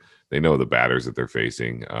 So they know the batters that they're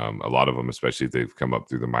facing. A lot of them, especially if they've come up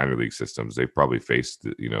through the minor league systems, they've probably faced,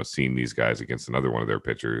 seen these guys against another one of their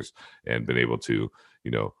pitchers and been able to,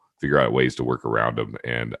 figure out ways to work around them.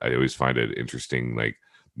 And I always find it interesting. Like,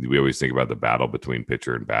 we always think about the battle between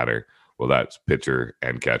pitcher and batter. Well, that's pitcher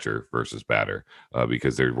and catcher versus batter,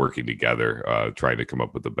 because they're working together, trying to come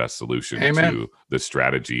up with the best solution Amen. to the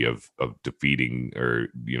strategy of defeating or,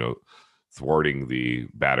 thwarting the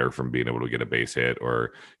batter from being able to get a base hit,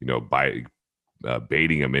 or, by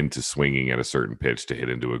baiting him into swinging at a certain pitch to hit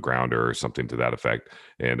into a grounder or something to that effect.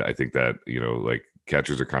 And I think that, like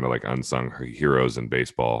catchers are kind of like unsung heroes in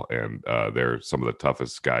baseball, and they're some of the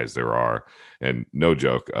toughest guys there are. And no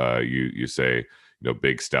joke, you say,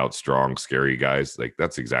 big, stout, strong, scary guys. Like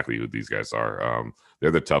that's exactly who these guys are.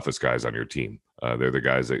 They're the toughest guys on your team. They're the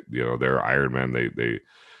guys that, they're Iron Men.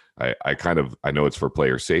 I know it's for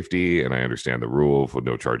player safety, and I understand the rule for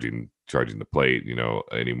no charging the plate,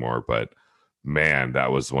 anymore. But man,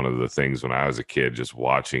 that was one of the things when I was a kid, just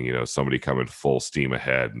watching, somebody coming full steam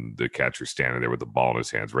ahead and the catcher standing there with the ball in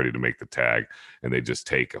his hands, ready to make the tag. And they just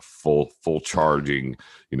take a full charging,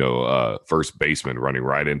 first baseman running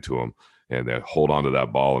right into him, and then hold on to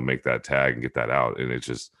that ball and make that tag and get that out. And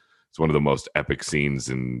it's one of the most epic scenes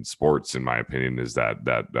in sports, in my opinion, is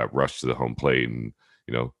that rush to the home plate. And,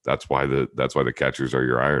 that's why the catchers are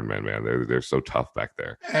your Iron Man. They're so tough back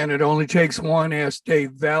there. And it only takes one. Ask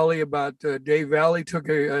Dave Valley about Dave Valley took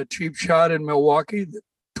a cheap shot in Milwaukee that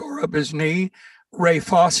tore up his knee. Ray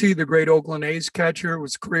Fosse, the great Oakland A's catcher,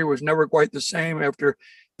 his career was never quite the same after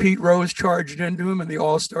Pete Rose charged into him in the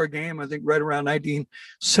All-Star game, I think right around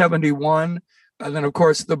 1971. And then, of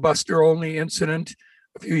course, the Buster Olney incident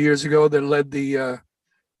a few years ago that led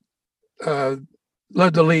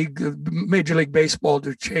the league, Major League Baseball,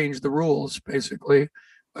 to change the rules, basically,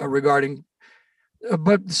 regarding.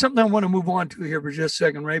 But something I want to move on to here for just a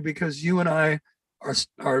second, Ray, because you and I are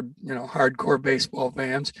hardcore baseball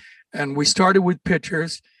fans, and we started with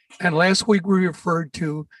pitchers. And last week we referred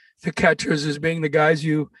to the catchers as being the guys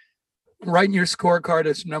you write in your scorecard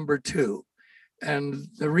as number 2. And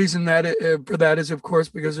the reason for that is, of course,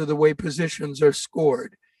 because of the way positions are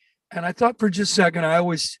scored. And I thought for just a second, I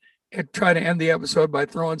always try to end the episode by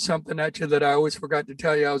throwing something at you that I always forgot to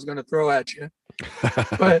tell you I was going to throw at you.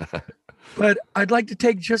 But I'd like to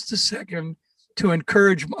take just a second to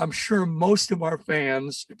encourage, I'm sure most of our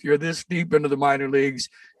fans, if you're this deep into the minor leagues,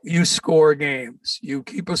 you score games. You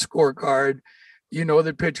keep a scorecard. You know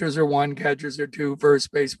that pitchers are 1, catchers are 2,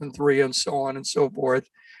 first baseman 3, and so on and so forth.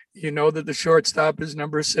 You know that the shortstop is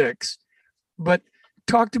number 6. But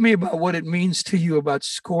talk to me about what it means to you about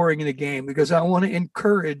scoring in a game, because I want to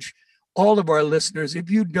encourage all of our listeners, if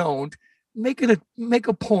you don't, make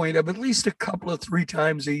a point of at least a couple of 3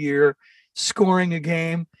 times a year scoring a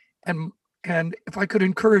game. And if I could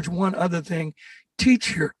encourage one other thing,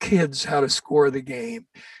 teach your kids how to score the game.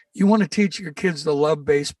 You want to teach your kids to love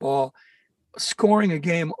baseball. Scoring a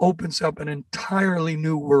game opens up an entirely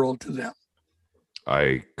new world to them.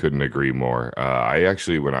 I couldn't agree more. I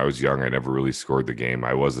actually, when I was young, I never really scored the game.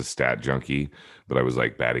 I was a stat junkie, but I was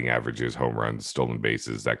like batting averages, home runs, stolen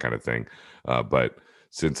bases, that kind of thing. But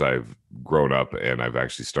since I've grown up and I've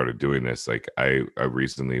actually started doing this, like I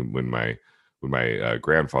recently, when my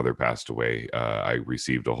grandfather passed away, I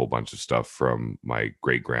received a whole bunch of stuff from my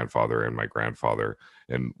great grandfather and my grandfather.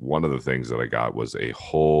 And one of the things that I got was a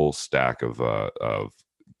whole stack of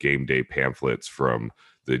game day pamphlets from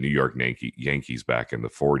the New York Yankees back in the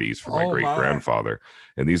 40s for my great grandfather.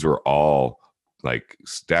 And these were all like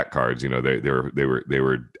stat cards. They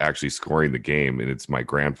were actually scoring the game, and it's my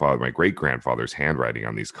great grandfather's handwriting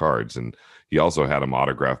on these cards. And he also had them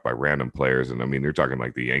autographed by random players. And I mean, they're talking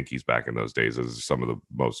like the Yankees back in those days. Those are some of the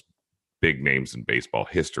most big names in baseball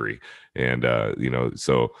history. And,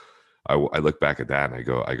 so I look back at that and I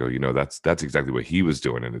go, that's exactly what he was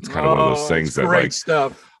doing. And it's kind of one of those things that great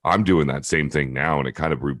stuff. I'm doing that same thing now. And it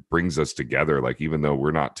kind of brings us together. Like, even though we're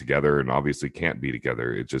not together and obviously can't be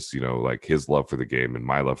together, it just, like his love for the game and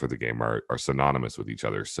my love for the game are synonymous with each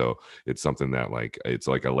other. So it's something that it's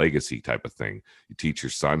like a legacy type of thing. You teach your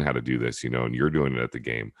son how to do this, and you're doing it at the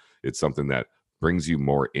game. It's something that brings you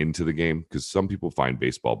more into the game, because some people find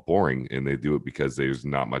baseball boring and they do it because there's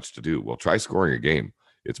not much to do. Well, try scoring a game.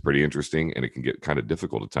 It's pretty interesting, and it can get kind of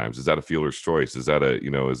difficult at times. Is that a fielder's choice? Is that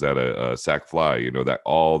a sac fly? That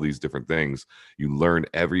all these different things, you learn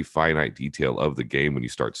every finite detail of the game when you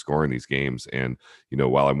start scoring these games. And,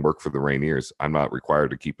 while I work for the Rainiers, I'm not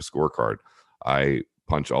required to keep a scorecard. I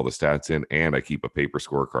punch all the stats in, and I keep a paper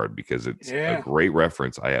scorecard because it's a great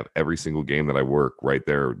reference. I have every single game that I work right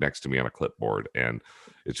there next to me on a clipboard. And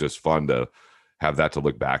it's just fun to have that to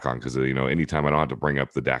look back on, because anytime I don't have to bring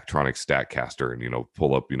up the Daktronics Statcaster and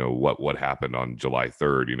pull up what happened on July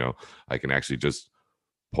 3rd, I can actually just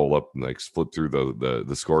pull up and flip through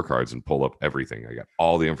the scorecards and pull up everything. I got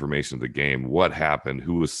all the information of the game, what happened,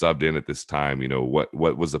 who was subbed in at this time, what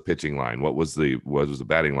was the pitching line, what was the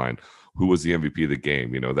batting line, who was the MVP of the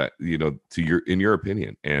game, in your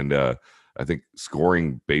opinion. And I think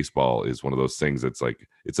scoring baseball is one of those things that's like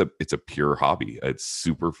it's a pure hobby. It's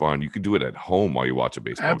super fun. You can do it at home while you watch a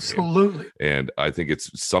baseball game. Absolutely. And I think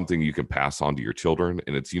it's something you can pass on to your children.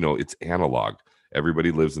 And it's, it's analog.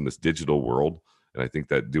 Everybody lives in this digital world. And I think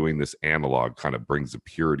that doing this analog kind of brings the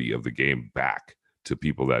purity of the game back to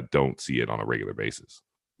people that don't see it on a regular basis.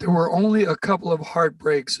 There were only a couple of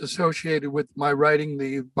heartbreaks associated with my writing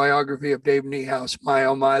the biography of Dave Niehaus, My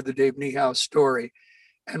Oh My, the Dave Niehaus story.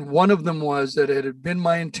 And one of them was that it had been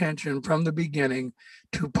my intention from the beginning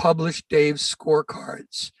to publish Dave's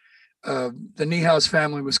scorecards. The Niehaus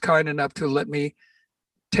family was kind enough to let me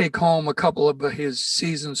take home a couple of his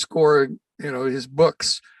season score, his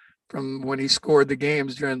books from when he scored the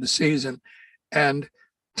games during the season. And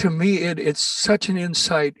to me, it's such an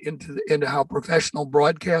insight into how professional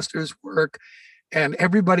broadcasters work, and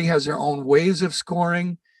everybody has their own ways of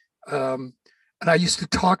scoring. And I used to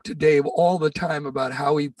talk to Dave all the time about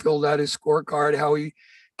how he filled out his scorecard, how he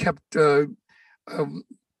kept, for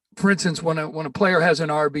instance, when a player has an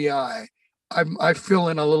RBI, I fill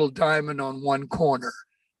in a little diamond on one corner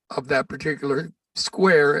of that particular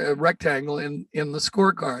square, a rectangle in the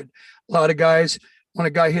scorecard. A lot of guys, when a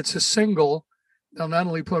guy hits a single, they'll not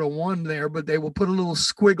only put a 1 there, but they will put a little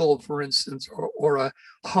squiggle, for instance, or a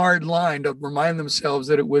hard line to remind themselves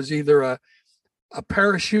that it was either a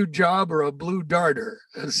parachute job or a blue darter,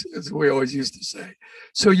 as we always used to say.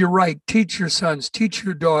 So you're right. Teach your sons, teach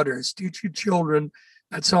your daughters, teach your children.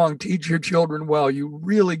 That song, Teach Your Children Well. You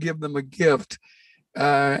really give them a gift.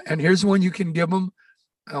 And here's one you can give them.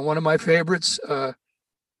 One of my favorites,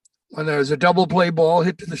 when there's a double play ball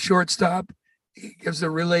hit to the shortstop, he gives the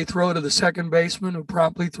relay throw to the second baseman, who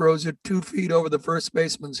promptly throws it 2 feet over the first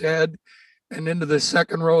baseman's head and into the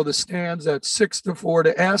second row of the stands. That's 6-4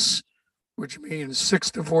 to S, which means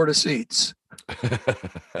 6-4 to seats.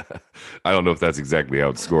 I don't know if that's exactly how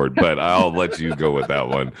it's scored, but I'll let you go with that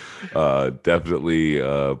one. Definitely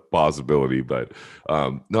a possibility, but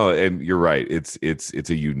no, and you're right. It's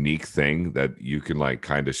a unique thing that you can like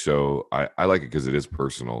kind of show. I like it because it is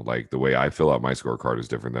personal. Like the way I fill out my scorecard is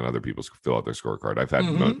different than other people fill out their scorecard. I've had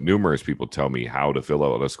numerous people tell me how to fill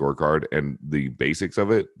out a scorecard, and the basics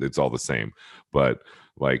of it, it's all the same. But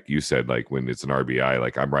like you said, like when it's an RBI,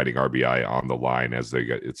 like I'm writing RBI on the line as they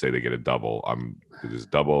get, say they get a double, it is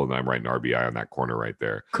double, and I'm writing RBI on that corner right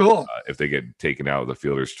there. Cool. If they get taken out of the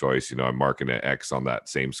fielder's choice, I'm marking an X on that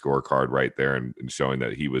same scorecard right there and showing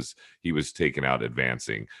that he was taken out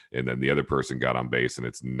advancing, and then the other person got on base, and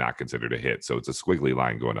it's not considered a hit. So it's a squiggly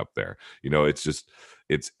line going up there.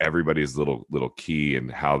 It's everybody's little key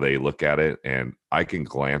and how they look at it. And I can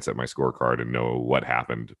glance at my scorecard and know what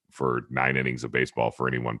happened for 9 innings of baseball for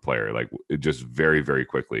any one player, like it just very, very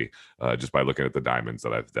quickly, just by looking at the diamonds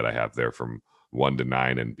that I have there from 1 to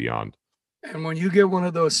 9 and beyond. And when you get one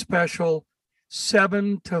of those special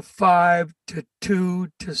 7 to 5 to 2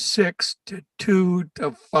 to 6 to 2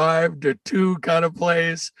 to 5 to 2 kind of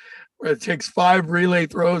plays, where it takes 5 relay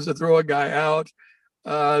throws to throw a guy out,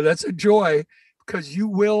 that's a joy, because you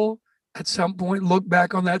will at some point look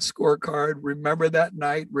back on that scorecard, remember that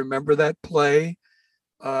night, remember that play.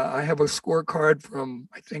 I have a scorecard from,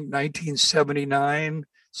 I think, 1979,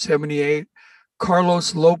 78.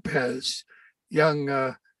 Carlos Lopez, young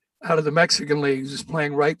out of the Mexican leagues, is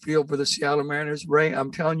playing right field for the Seattle Mariners. Ray,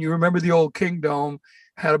 I'm telling you, remember the old Kingdome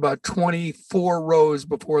had about 24 rows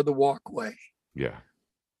before the walkway. Yeah.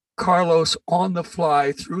 Carlos on the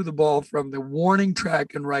fly threw the ball from the warning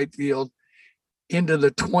track in right field into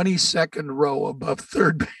the 22nd row above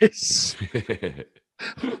third base.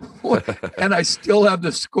 And I still have the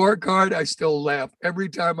scorecard. I still laugh every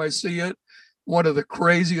time I see it. One of the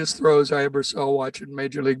craziest throws I ever saw watching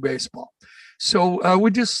Major League Baseball. So I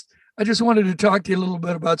just wanted to talk to you a little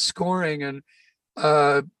bit about scoring. And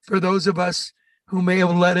for those of us who may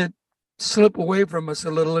have let it slip away from us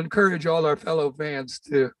a little, encourage all our fellow fans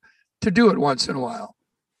to do it once in a while.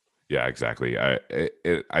 Yeah, exactly. I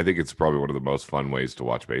think it's probably one of the most fun ways to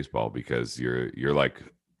watch baseball, because you're like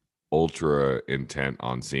ultra intent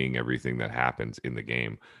on seeing everything that happens in the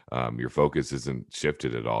game. Your focus isn't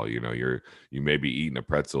shifted at all. You may be eating a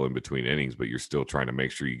pretzel in between innings, but you're still trying to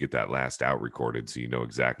make sure you get that last out recorded so you know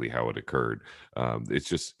exactly how it occurred. It's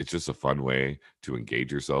just a fun way to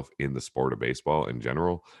engage yourself in the sport of baseball in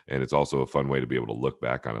general, and it's also a fun way to be able to look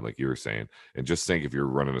back on it, like you were saying, and just think if you're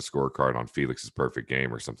running a scorecard on Felix's perfect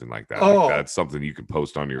game or something like that. Oh. Like that's something you can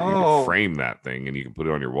post on you can frame that thing and you can put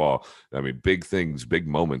it on your wall. I mean, big things, big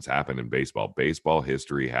moments happen in baseball. Baseball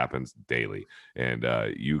history happens daily, and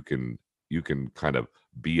you can you can kind of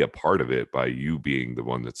be a part of it by you being the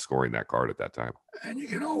one that's scoring that card at that time. And you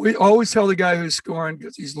can always tell the guy who's scoring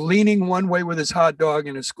because he's leaning one way with his hot dog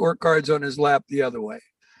and his scorecard's on his lap the other way.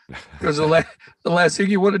 Because the last thing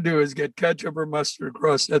you want to do is get ketchup or mustard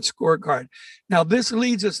across that scorecard. Now, this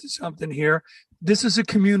leads us to something here. This is a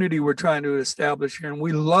community we're trying to establish here, and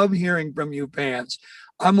we love hearing from you fans.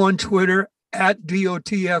 I'm on Twitter at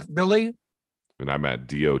DOTF Billy. And I'm at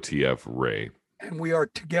DOTF Ray. And we are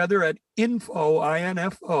together at info,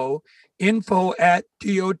 I-N-F-O, info at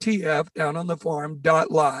DOTF down on the farm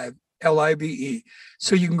 .live, L-I-V-E.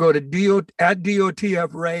 So you can go to at DOTF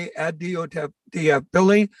Ray, at DOTF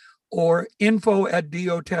Billy, or info at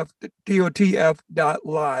DOTF.live.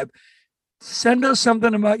 Send us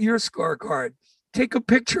something about your scorecard. Take a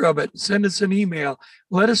picture of it. Send us an email.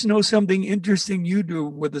 Let us know something interesting you do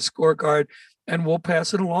with the scorecard, and we'll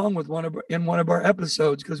pass it along with one of our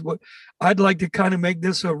episodes. Because what I'd like to kind of make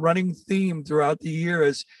this a running theme throughout the year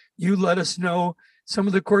is you let us know some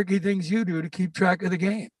of the quirky things you do to keep track of the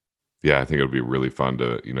game. Yeah, I think it'll be really fun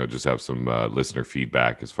to, just have some listener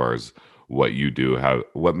feedback as far as what you do,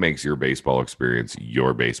 what makes your baseball experience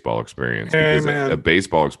your baseball experience. Because a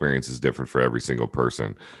baseball experience is different for every single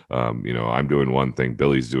person. I'm doing one thing,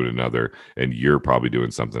 Billy's doing another, and you're probably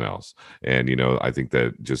doing something else. And, I think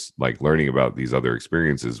that just like learning about these other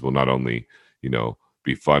experiences will not only,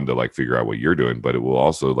 be fun to like figure out what you're doing, but it will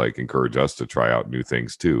also like encourage us to try out new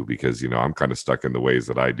things too, because I'm kind of stuck in the ways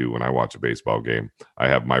that I do when I watch a baseball game. I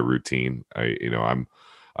have my routine.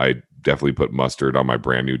 I definitely put mustard on my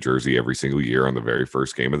brand new jersey every single year on the very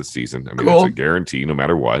first game of the season. I mean, It's a guarantee no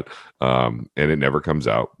matter what. And it never comes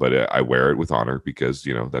out, but I wear it with honor because,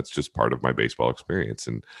 that's just part of my baseball experience.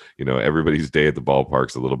 And, everybody's day at the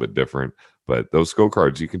ballpark's a little bit different, but those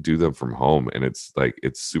scorecards, you can do them from home, and it's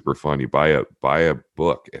super fun. You buy a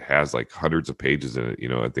book. It has like hundreds of pages in it.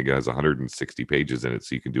 I think it has 160 pages in it.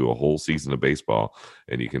 So you can do a whole season of baseball,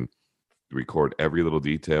 and you can record every little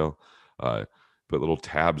detail, put little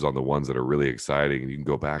tabs on the ones that are really exciting, and you can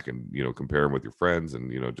go back and compare them with your friends,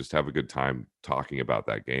 and just have a good time talking about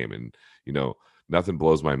that game. And nothing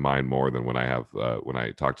blows my mind more than when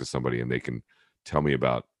I talk to somebody and they can tell me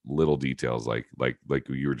about little details like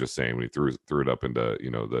you were just saying when he threw it up into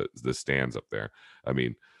the stands up there. I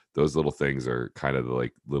mean, those little things are kind of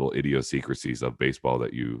like little idiosyncrasies of baseball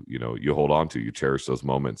that you hold on to. You cherish those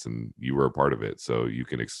moments, and you were a part of it, so you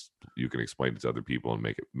can explain it to other people and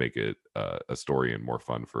make it a story and more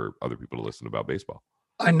fun for other people to listen about baseball.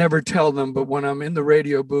 I never tell them, but when I'm in the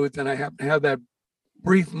radio booth and I happen to have that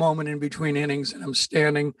brief moment in between innings, and I'm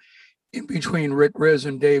standing in between Rick Rizzs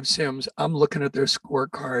and Dave Sims, I'm looking at their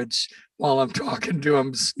scorecards while I'm talking to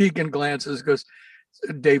them, sneaking glances, because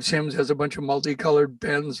Dave Sims has a bunch of multicolored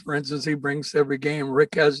pens, for instance, he brings to every game.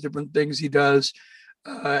 Rick has different things he does.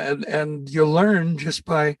 And you learn just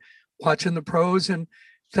by watching the pros, and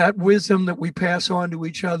that wisdom that we pass on to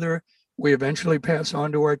each other, we eventually pass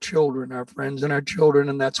on to our children, our friends and our children.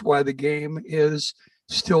 And that's why the game is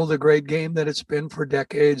still the great game that it's been for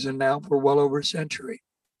decades, and now for well over a century.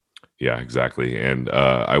 Yeah, exactly. And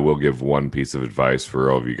I will give one piece of advice for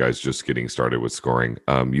all of you guys just getting started with scoring.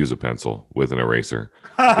 Use a pencil with an eraser.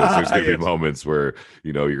 Because there's going to be moments where,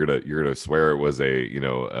 you're gonna swear it was a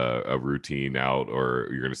routine out, or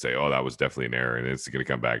you're going to say, oh, that was definitely an error. And it's going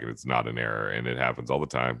to come back and it's not an error. And it happens all the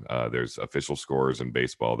time. There's official scores in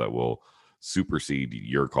baseball that will supersede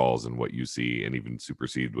your calls and what you see, and even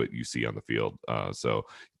supersede what you see on the field. So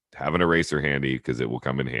have an eraser handy, because it will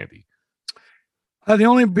come in handy. The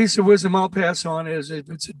only piece of wisdom I'll pass on is if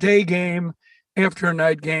it's a day game, after a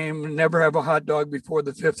night game, never have a hot dog before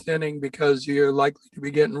the fifth inning, because you're likely to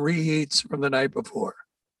be getting reheats from the night before.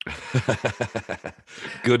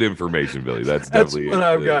 Good information, Billy. That's definitely what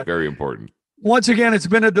I've got. Very important. Once again, it's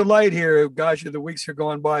been a delight here. Gosh, the weeks are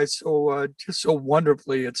going by just so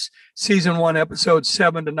wonderfully. It's season 1, episode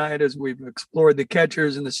 7 tonight, as we've explored the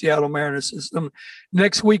catchers in the Seattle Mariners system.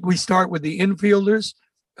 Next week, we start with the infielders.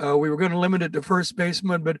 We were going to limit it to first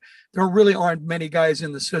baseman, but there really aren't many guys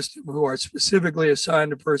in the system who are specifically assigned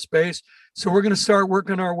to first base. So we're going to start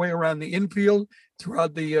working our way around the infield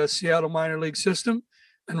throughout the Seattle minor league system.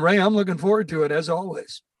 And Ray, I'm looking forward to it, as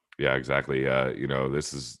always. Yeah, exactly.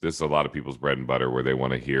 This is a lot of people's bread and butter, where they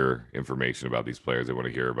want to hear information about these players. They want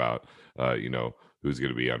to hear about, who's going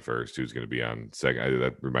to be on first, who's going to be on second.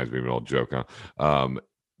 That reminds me of an old joke, huh?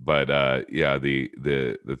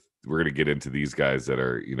 We're going to get into these guys that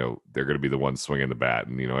are, they're going to be the ones swinging the bat.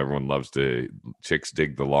 And, everyone loves to chicks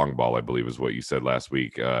dig the long ball, I believe is what you said last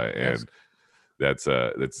week. And that's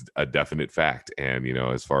a definite fact. And,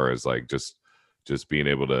 as far as like just just being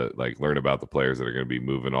able to like learn about the players that are going to be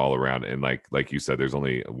moving all around. And like you said, there's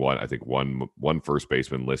only one first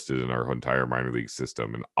baseman listed in our entire minor league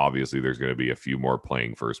system. And obviously there's going to be a few more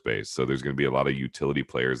playing first base. So there's going to be a lot of utility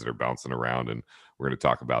players that are bouncing around, and we're going to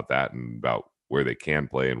talk about that and about where they can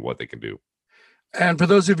play and what they can do. And for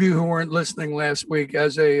those of you who weren't listening last week,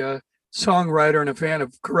 as a songwriter and a fan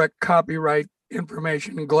of correct copyright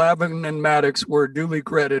information, Glavine and Maddox were duly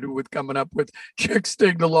credited with coming up with Chick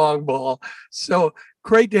Sting the Long Ball. So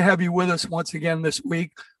great to have you with us once again this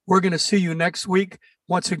week. We're going to see you next week.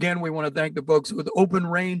 Once again, we want to thank the folks with Open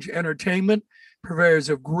Range Entertainment, purveyors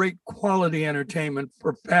of great quality entertainment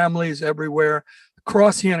for families everywhere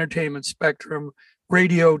across the entertainment spectrum,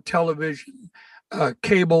 radio, television,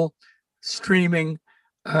 cable, streaming.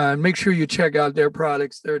 Make sure you check out their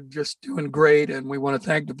products. They're just doing great. And we want to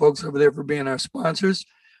thank the folks over there for being our sponsors.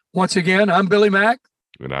 Once again, I'm Billy Mack.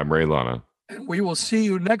 And I'm Ray Lana. And we will see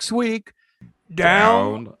you next week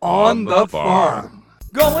down on the farm.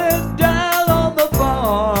 Going